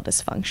erectile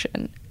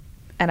dysfunction.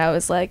 And I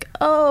was like,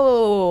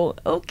 oh,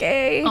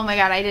 okay. Oh my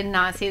God, I did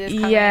not see this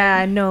coming.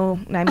 Yeah, no.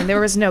 I mean, there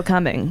was no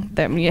coming.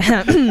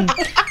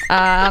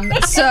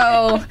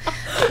 So,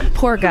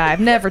 poor guy. I've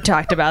never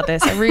talked about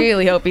this. I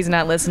really hope he's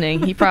not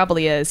listening. He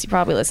probably is. He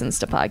probably listens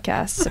to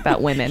podcasts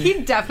about women.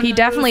 He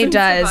definitely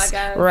does.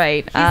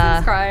 Right. He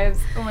subscribes.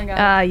 Oh my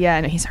God. Yeah,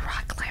 no, he's a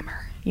rock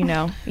climber.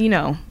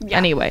 Yeah.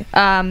 Anyway.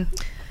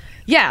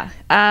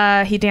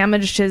 He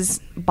damaged his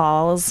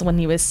balls when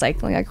he was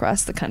cycling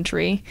across the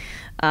country.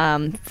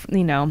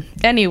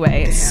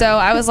 Anyway, so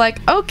I was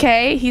like,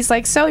 okay. He's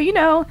like, so,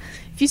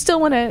 if you still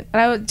want to,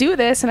 I would do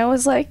this. And I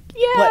was like,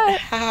 yeah. But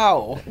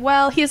how?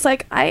 Well, he's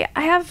like, I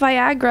have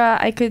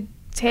Viagra. I could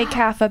take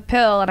half a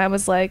pill. And I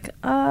was like,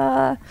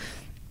 well,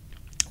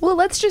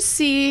 let's just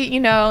see,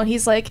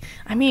 he's like,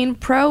 I mean,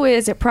 pro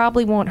is it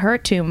probably won't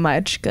hurt too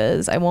much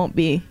because I won't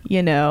be,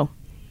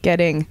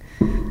 getting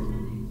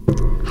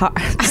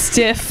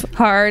stiff,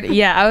 hard.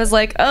 Yeah, I was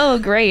like, oh,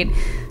 great.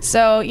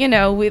 So, and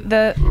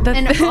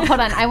hold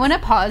on, I want to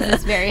pause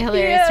this very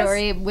hilarious Yes.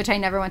 story, which I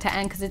never want to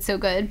end because it's so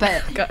good.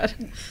 But God.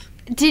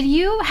 had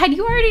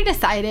you already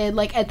decided,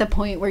 like, at the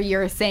point where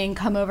you're saying,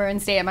 come over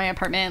and stay at my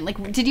apartment,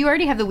 like, did you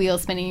already have the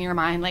wheels spinning in your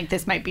mind, like,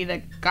 this might be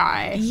the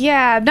guy?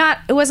 Yeah,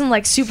 it wasn't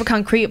like super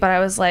concrete, but I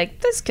was like,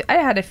 I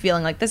had a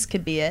feeling like this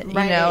could be it,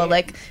 Right.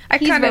 like I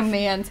He's kind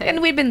romantic.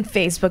 and we'd been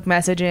Facebook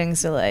messaging,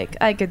 so like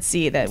I could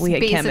see that we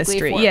had Basically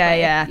chemistry. foreplay.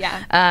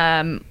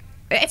 Yeah.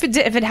 If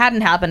it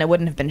hadn't happened, I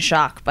wouldn't have been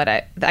shocked, but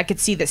I could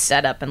see the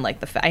setup and like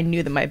I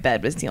knew that my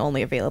bed was the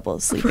only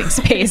available sleeping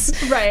space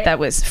Right. that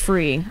was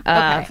free.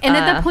 Okay. And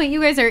at the point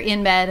you guys are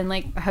in bed and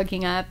like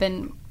hooking up,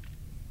 and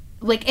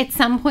like at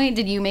some point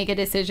did you make a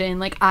decision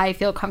like, I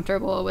feel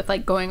comfortable with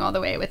like going all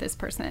the way with this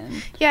person?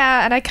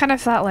 Yeah, and I kind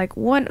of thought like,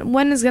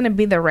 when is going to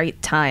be the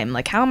right time?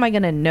 Like, how am I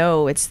going to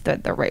know it's the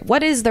right?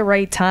 What is the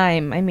right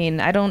time? I mean,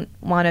 I don't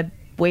want to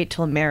wait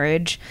till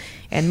marriage,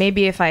 and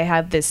maybe if I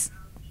have this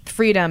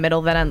freedom,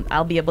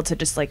 I'll be able to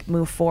just like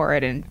move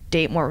forward and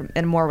date more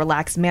in a more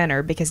relaxed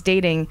manner, because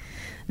dating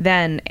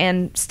then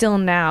and still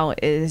now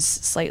is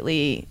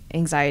slightly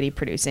anxiety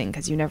producing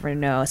because you never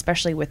know,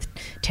 especially with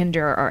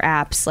Tinder or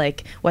apps,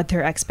 like what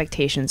their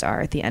expectations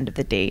are at the end of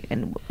the date,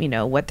 and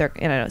what they're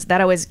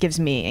that always gives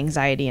me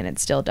anxiety, and it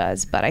still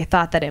does, but I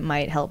thought that it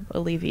might help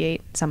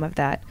alleviate some of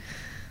that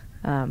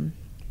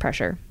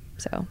pressure.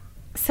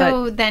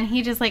 So then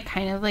he just like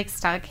kind of like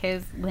stuck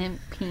his limp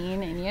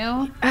peen in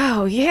you?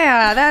 Oh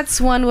yeah, that's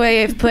one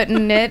way of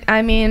putting it.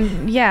 I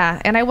mean,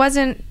 yeah, and I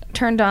wasn't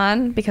turned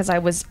on because I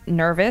was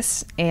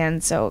nervous,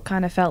 and so it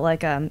kind of felt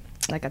like a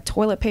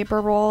toilet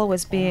paper roll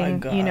was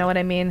being, you know what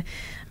I mean?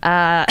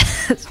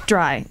 It's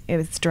dry. It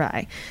was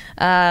dry.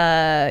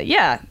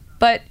 Yeah,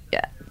 but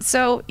yeah,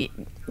 so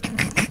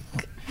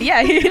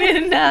yeah,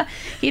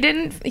 he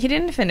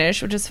didn't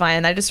finish, which is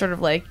fine. I just sort of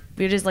like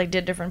we just like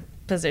did different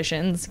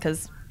positions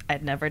because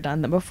I'd never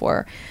done them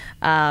before,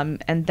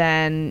 and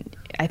then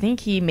I think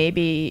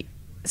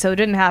so it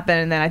didn't happen,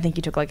 and then I think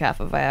he took like half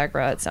of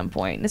Viagra at some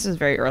point. This was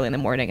very early in the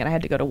morning, and I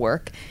had to go to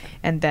work,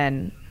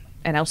 and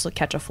also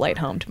catch a flight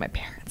home to my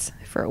parents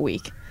for a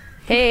week.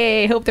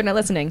 Hey, hope they're not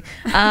listening.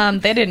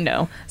 They didn't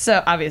know,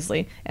 so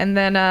obviously. And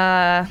then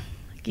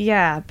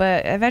yeah,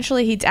 but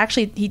eventually he I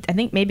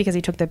think maybe because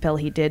he took the pill,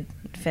 he did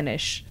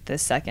finish the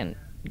second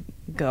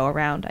go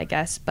around, I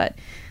guess. But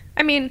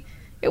I mean,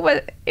 it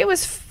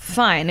was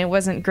fine. It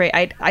wasn't great.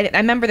 I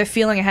remember the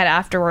feeling I had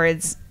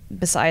afterwards,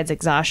 besides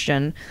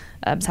exhaustion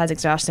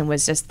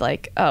was just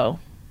like, oh,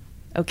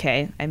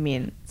 okay. I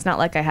mean, it's not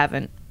like I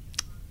haven't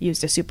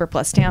used a Super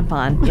Plus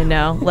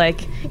tampon,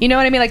 like, you know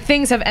what I mean? Like,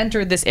 things have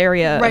entered this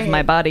area of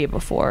my body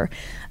before,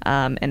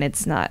 and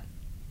it's not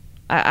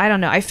I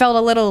don't know. I felt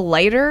a little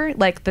lighter,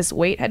 like this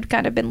weight had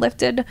kind of been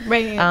lifted.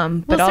 Right.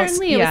 But well, also,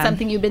 certainly it was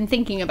something you've been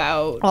thinking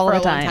about all for the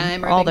a time, long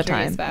time. Or all been the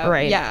time. About.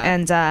 Right. Yeah.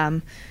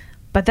 And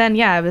but then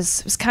it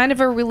was kind of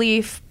a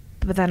relief,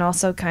 but then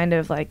also kind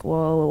of like,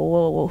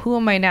 whoa, who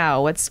am I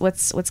now? What's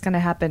going to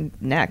happen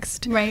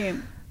next? Right.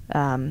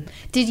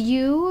 Did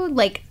you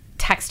like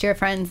text your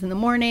friends in the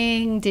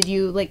morning? Did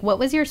you like, what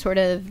was your sort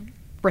of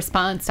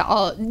response to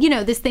all,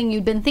 this thing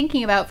you'd been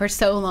thinking about for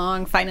so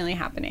long finally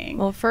happening?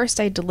 Well, first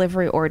I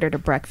delivery ordered a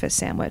breakfast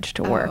sandwich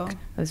to work. It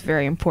was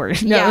very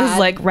important. Yeah. It was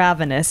like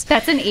ravenous.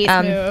 That's an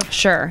ace move.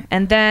 Sure.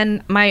 And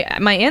then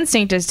my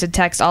instinct is to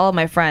text all of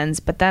my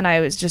friends, but then I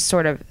was just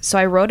so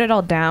I wrote it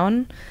all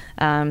down,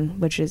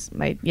 which is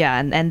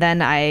and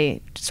then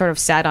I sort of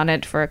sat on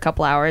it for a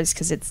couple hours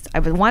because I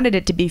wanted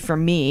it to be for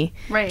me,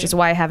 right. Which is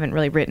why I haven't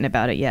really written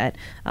about it yet.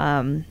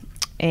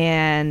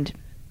 And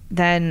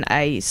then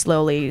I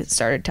slowly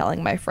started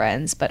telling my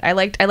friends, but I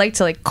like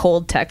to like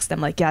cold text them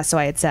like, yeah, so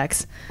I had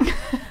sex.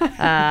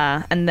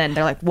 And then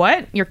they're like,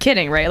 what? You're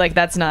kidding, right? Like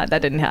that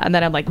didn't happen. And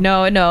then I'm like,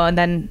 no. And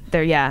then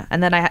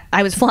and then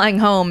I was flying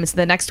home. So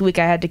the next week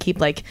I had to keep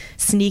like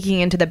sneaking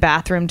into the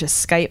bathroom to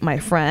Skype my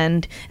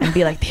friend and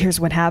be like, here's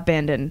what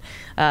happened and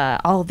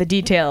all the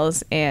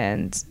details.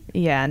 And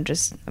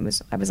just, I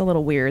was a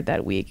little weird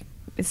that week.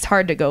 It's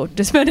hard to go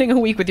to spending a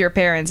week with your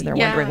parents and they're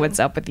wondering what's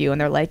up with you and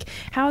they're like,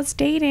 how's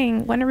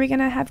dating? When are we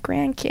gonna have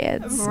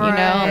grandkids? Right.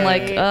 I'm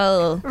like,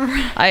 oh,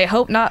 I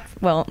hope not.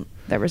 Well,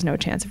 there was no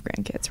chance of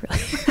grandkids really.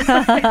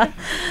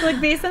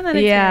 Like based on that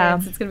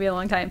experience, it's gonna be a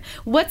long time.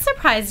 What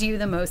surprised you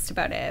the most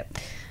about it?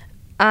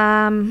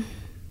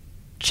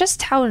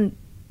 Just how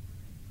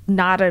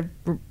not a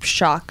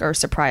shock or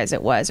surprise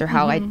it was, or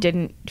how I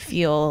didn't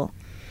feel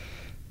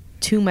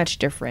too much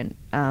different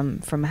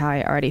from how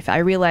I already felt. I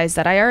realized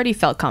that I already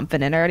felt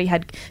confident. I already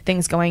had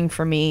things going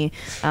for me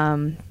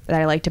that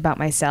I liked about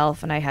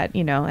myself, and I had,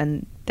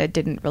 and that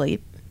didn't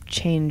really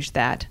change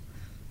that.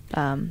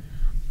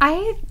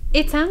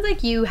 It sounds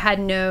like you had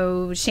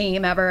no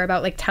shame ever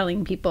about like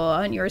telling people,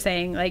 and you were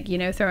saying like,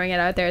 throwing it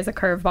out there as a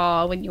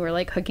curveball when you were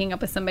like hooking up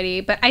with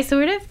somebody. But I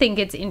sort of think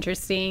it's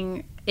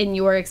interesting in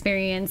your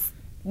experience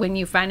when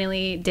you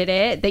finally did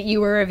it, that you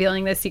were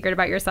revealing this secret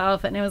about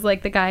yourself, and it was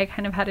like the guy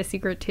kind of had a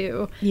secret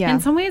too. Yeah. In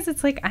some ways,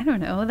 it's like, I don't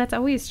know, that's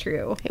always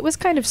true. It was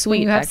kind of sweet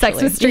when you have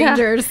sex with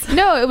strangers. Yeah.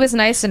 No, it was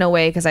nice in a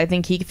way because I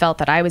think he felt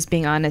that I was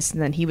being honest,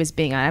 and then he was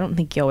being. I don't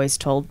think he always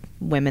told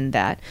women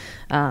that,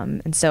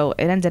 and so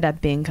it ended up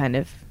being kind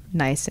of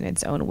nice in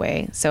its own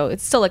way. So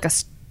it's still like a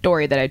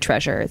story that I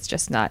treasure. It's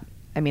just not.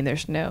 I mean,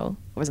 it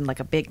wasn't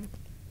like a big.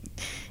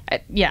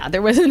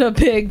 There wasn't a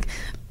big.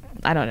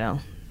 I don't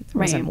know. It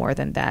wasn't more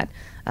than that.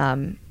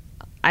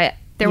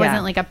 There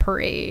wasn't like a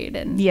parade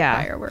and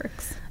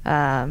fireworks.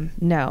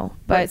 No,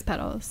 but rose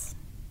petals.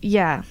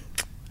 Yeah,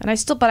 and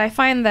I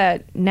find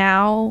that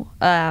now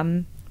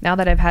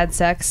that I've had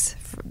sex,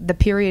 the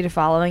period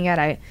following it,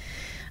 I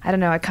don't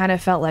know. I kind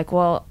of felt like,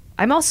 well,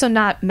 I'm also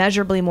not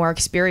measurably more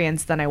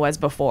experienced than I was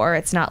before.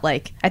 It's not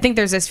like, I think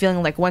there's this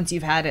feeling like once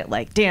you've had it,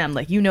 like, damn,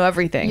 like,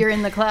 everything. You're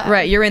in the club.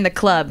 Right, you're in the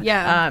club.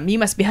 Yeah. You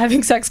must be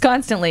having sex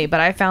constantly. But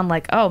I found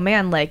like, oh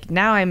man, like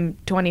now I'm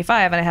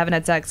 25 and I haven't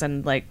had sex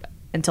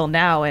until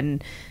now.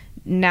 And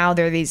now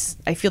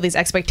I feel these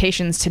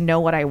expectations to know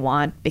what I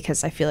want,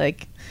 because I feel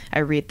like I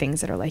read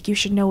things that are like, you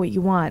should know what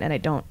you want. And I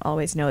don't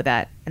always know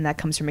that. And that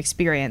comes from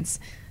experience.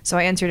 So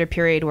I entered a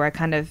period where I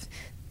kind of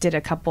did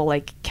a couple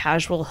like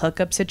casual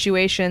hookup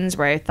situations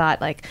where I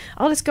thought like,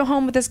 I'll just go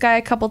home with this guy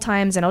a couple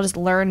times and I'll just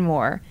learn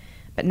more.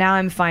 But now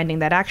I'm finding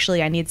that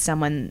actually I need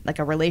someone, like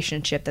a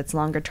relationship that's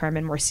longer term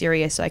and more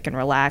serious, so I can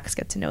relax,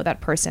 get to know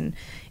that person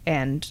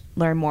and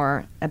learn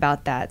more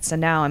about that. So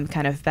now I'm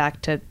kind of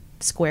back to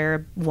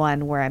square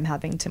one where I'm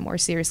having to more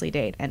seriously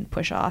date and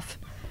push off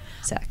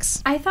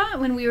sex. I thought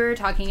when we were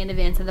talking in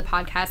advance of the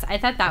podcast, I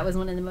thought that was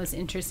one of the most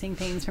interesting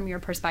things from your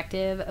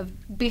perspective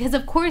because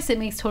of course it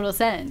makes total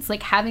sense.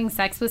 Like having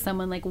sex with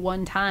someone like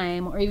one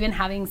time, or even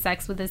having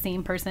sex with the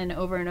same person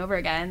over and over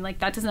again, like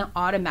that doesn't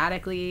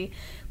automatically,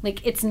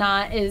 like it's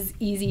not as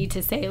easy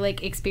to say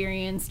like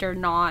experienced or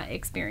not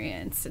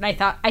experienced. And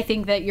I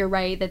think that you're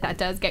right that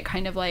does get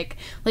kind of like,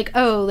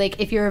 oh, like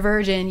if you're a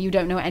virgin, you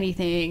don't know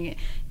anything.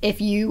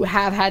 If you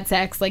have had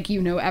sex, like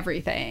you know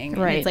everything.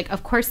 Right. And it's like,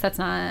 of course that's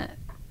not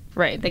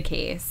the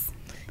case.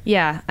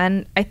 Yeah,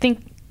 and I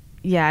think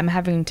I'm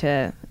having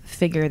to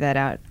figure that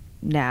out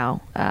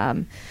now.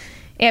 But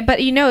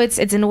it's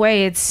in a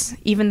way, it's,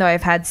 even though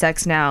I've had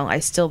sex now, I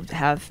still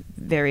have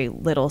very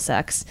little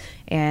sex,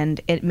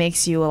 and it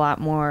makes you a lot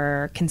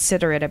more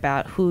considerate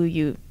about who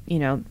you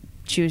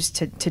choose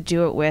to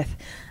do it with.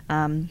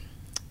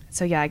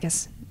 So I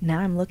guess now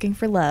I'm looking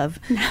for love.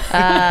 Same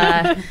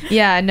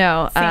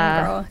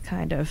girl.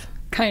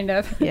 Kind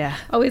of. Yeah.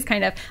 Always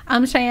kind of.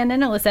 Cheyenne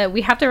and Elisa,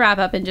 we have to wrap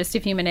up in just a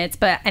few minutes,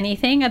 but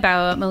anything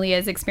about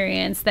Malia's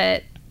experience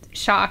that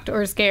shocked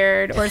or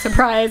scared or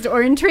surprised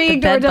or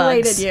intrigued or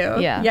delighted you?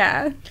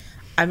 Yeah.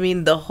 I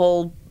mean, the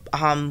whole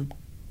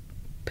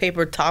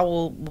paper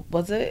towel,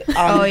 was it?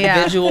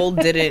 Visual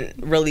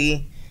didn't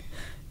really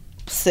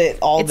sit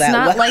all It's that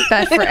not well. like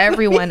that for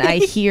everyone, I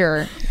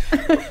hear.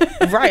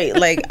 Right.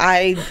 Like,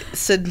 I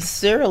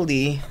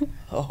sincerely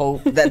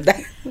hope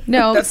that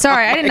No, that's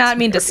sorry, not I did not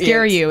mean to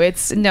scare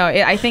experience. you.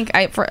 I think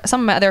for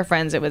some of my other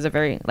friends, it was a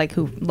very, like,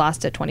 who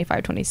lost at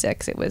 25,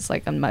 26, it was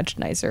like a much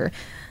nicer.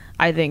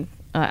 I think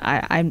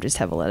I just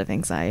have a lot of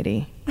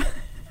anxiety,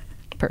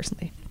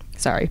 personally.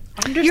 Sorry.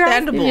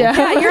 Understandable. You're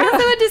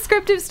also a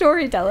descriptive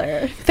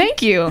storyteller.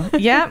 Thank you.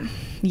 Yep.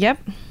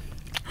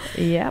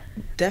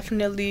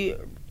 Definitely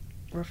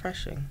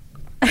refreshing.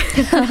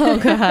 Oh,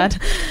 God.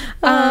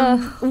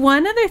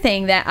 One other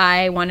thing that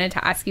I wanted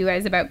to ask you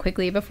guys about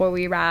quickly before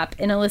we wrap,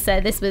 and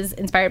Alyssa, this was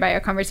inspired by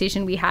a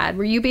conversation we had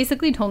where you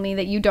basically told me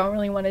that you don't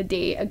really want to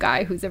date a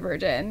guy who's a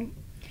virgin.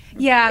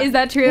 Yeah. Is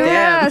that true?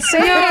 Yeah,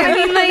 same. I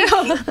mean,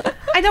 like,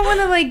 I don't want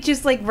to, like,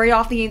 just, like, write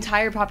off the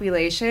entire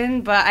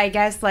population, but I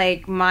guess,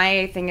 like,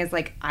 my thing is,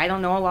 like, I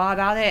don't know a lot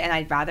about it, and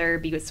I'd rather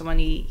be with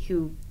somebody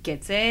who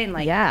gets it and,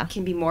 like,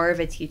 can be more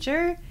of a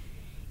teacher.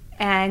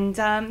 And,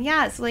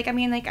 so, like, I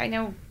mean, like, I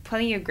know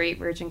plenty of great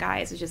virgin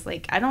guys. It's just,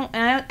 like, I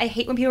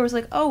hate when people are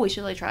like, oh, we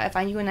should, like, try to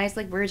find you a nice,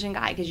 like, virgin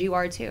guy, because you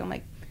are, too. I'm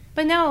like,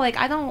 but no, like,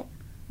 I don't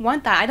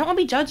want that. I don't want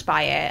to be judged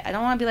by it. I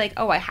don't want to be like,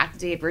 oh, I have to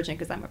date a virgin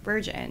because I'm a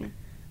virgin.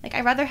 Like,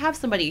 I'd rather have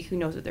somebody who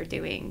knows what they're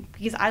doing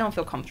because I don't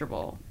feel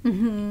comfortable.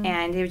 Mm-hmm.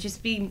 And it would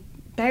just be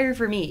better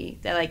for me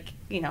to, like,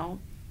 you know,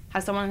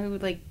 have someone who,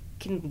 like,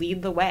 can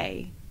lead the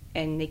way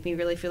and make me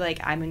really feel like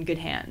I'm in good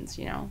hands,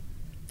 you know?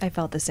 I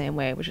felt the same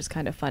way, which is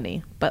kind of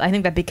funny. But I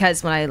think that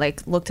because when I,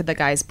 like, looked at the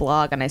guy's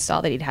blog and I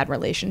saw that he'd had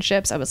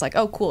relationships, I was like,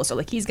 oh, cool. So,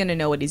 like, he's going to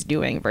know what he's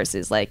doing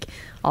versus, like,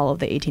 all of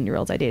the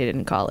 18-year-olds I dated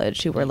in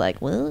college who were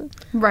like, what?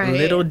 Right.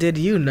 Little did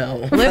you know.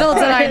 Little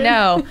did I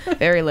know.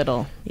 Very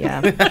little. Yeah.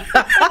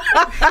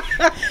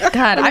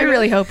 God, I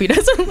really hope he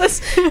doesn't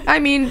listen. I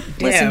mean,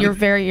 listen,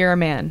 you're a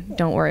man.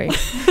 Don't worry.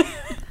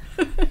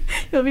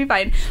 It'll be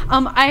fine.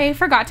 I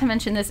forgot to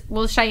mention this.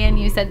 Well, Cheyenne,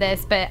 you said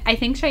this, but I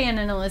think Cheyenne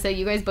and Alyssa,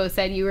 you guys both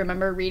said you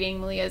remember reading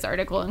Malia's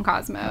article in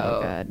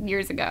Cosmo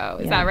years ago.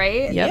 Is that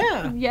right?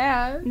 Yep.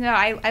 Yeah. No,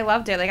 I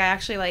loved it. Like, I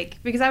actually,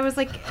 like, because I was,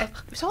 like, I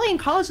was only in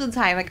college at the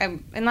time. Like,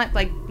 I'm, and not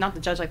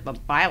to judge, like, the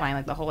byline,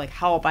 like, the whole, like,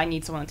 help, I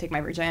need someone to take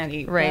my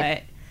virginity.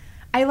 Right. But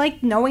I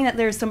like knowing that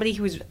there's somebody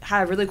who's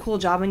had a really cool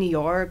job in New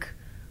York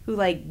who,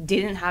 like,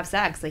 didn't have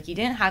sex. Like, you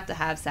didn't have to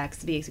have sex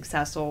to be a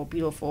successful,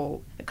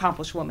 beautiful,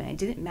 accomplished woman. It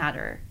didn't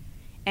matter.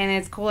 And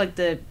it's cool, like,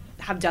 to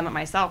have done it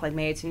myself. Like,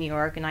 made it to New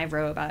York, and I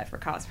wrote about it for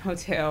Cosmo,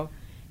 too.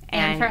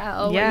 And for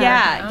Elle.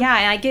 Yeah.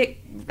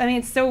 And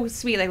it's so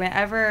sweet. Like,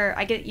 whenever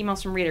I get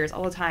emails from readers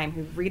all the time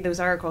who read those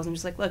articles, I'm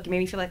just like, look, you made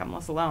me feel like I'm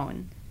less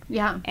alone.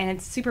 Yeah. And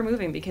it's super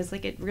moving because,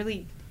 like, it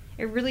really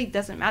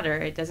doesn't matter.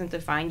 It doesn't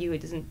define you.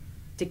 It doesn't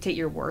dictate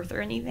your worth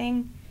or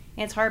anything.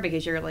 And it's hard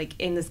because you're, like,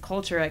 in this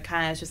culture, it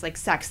kind of is just, like,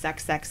 sex.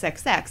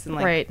 And,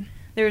 like,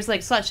 there's,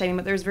 like, slut shaming,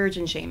 but there's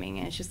virgin shaming.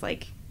 And it's just,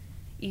 like,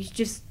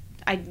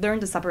 I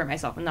learned to separate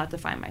myself and not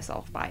define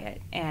myself by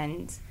it.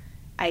 And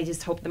I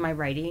just hope that my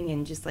writing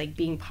and just, like,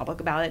 being public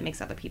about it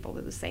makes other people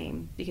do the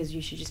same, because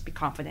you should just be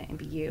confident and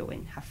be you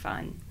and have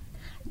fun.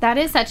 That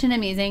is such an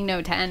amazing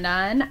note to end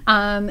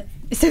on.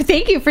 So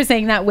thank you for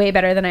saying that way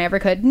better than I ever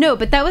could. No,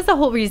 but that was the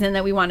whole reason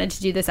that we wanted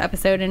to do this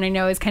episode. And I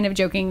know I was kind of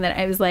joking that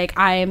I was like,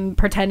 I'm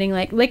pretending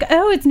like,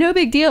 oh, it's no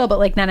big deal. But,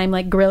 like, then I'm,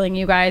 like, grilling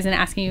you guys and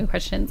asking you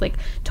questions, like,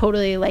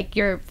 totally like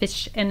you're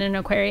fish in an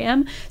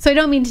aquarium. So I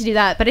don't mean to do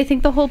that. But I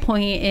think the whole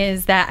point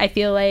is that I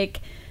feel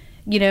like,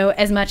 you know,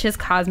 as much as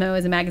Cosmo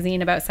is a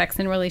magazine about sex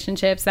and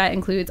relationships, that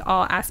includes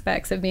all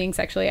aspects of being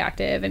sexually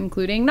active,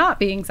 including not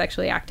being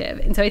sexually active.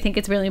 And so I think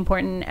it's really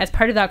important as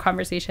part of that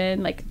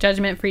conversation, like,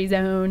 judgment-free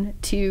zone,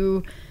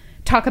 to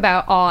talk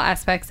about all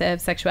aspects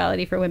of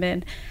sexuality for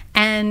women.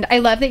 And I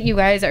love that you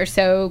guys are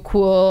so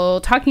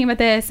cool talking about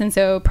this and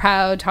so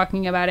proud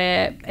talking about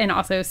it, and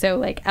also so,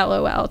 like,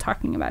 LOL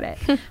talking about it.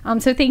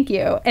 So thank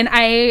you. And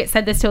I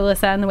said this to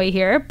Alyssa on the way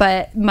here,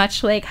 but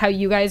much like how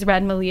you guys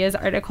read Malia's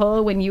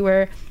article when you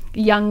were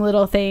young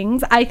little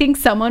things, I think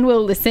someone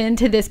will listen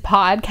to this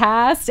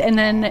podcast and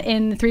then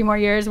in 3 more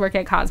years work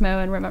at Cosmo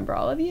and remember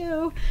all of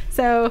you.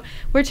 So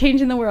we're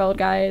changing the world,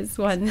 guys,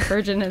 one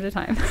virgin at a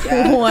time.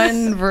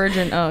 One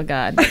virgin. Oh,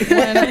 God.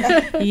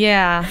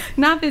 Yeah.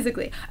 Not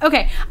physically.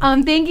 Okay.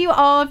 Thank you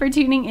all for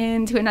tuning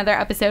in to another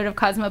episode of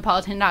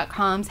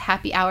Cosmopolitan.com's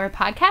Happy Hour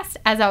podcast.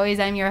 As always,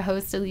 I'm your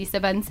host, Elisa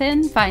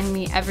Benson. Find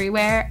me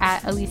everywhere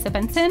at Elisa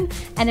Benson.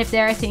 And if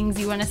there are things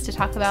you want us to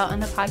talk about on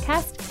the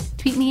podcast,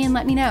 tweet me and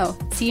let me know.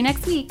 See you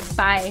next week.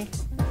 Bye.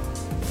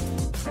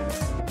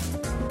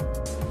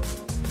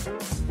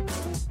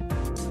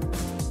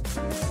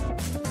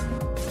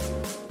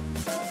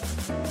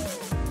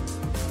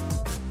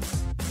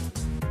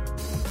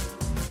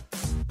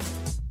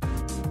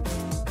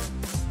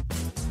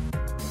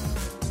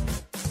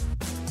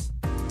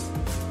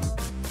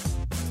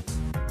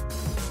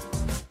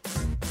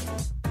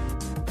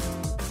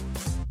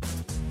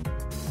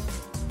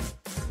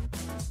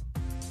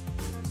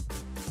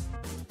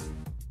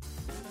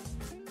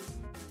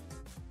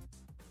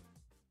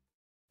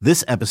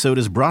 This episode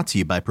is brought to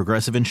you by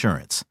Progressive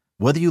Insurance.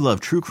 Whether you love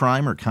true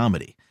crime or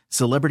comedy,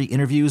 celebrity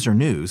interviews or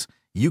news,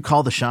 You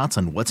call the shots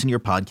on what's in your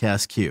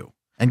podcast queue.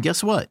 And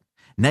guess what?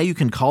 Now you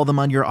can call them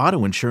on your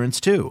auto insurance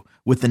too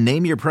with the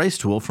Name Your Price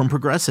tool from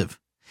Progressive.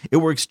 It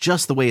works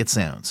just the way it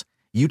sounds.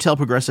 You tell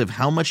Progressive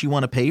how much you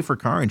want to pay for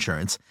car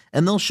insurance,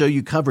 and they'll show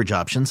you coverage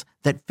options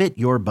that fit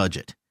your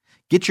budget.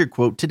 Get your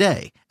quote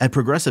today at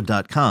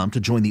Progressive.com to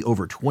join the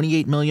over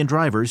 28 million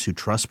drivers who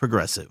trust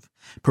Progressive.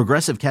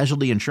 Progressive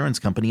Casualty Insurance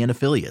Company and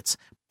Affiliates.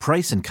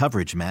 Price and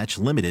coverage match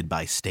limited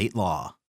by state law.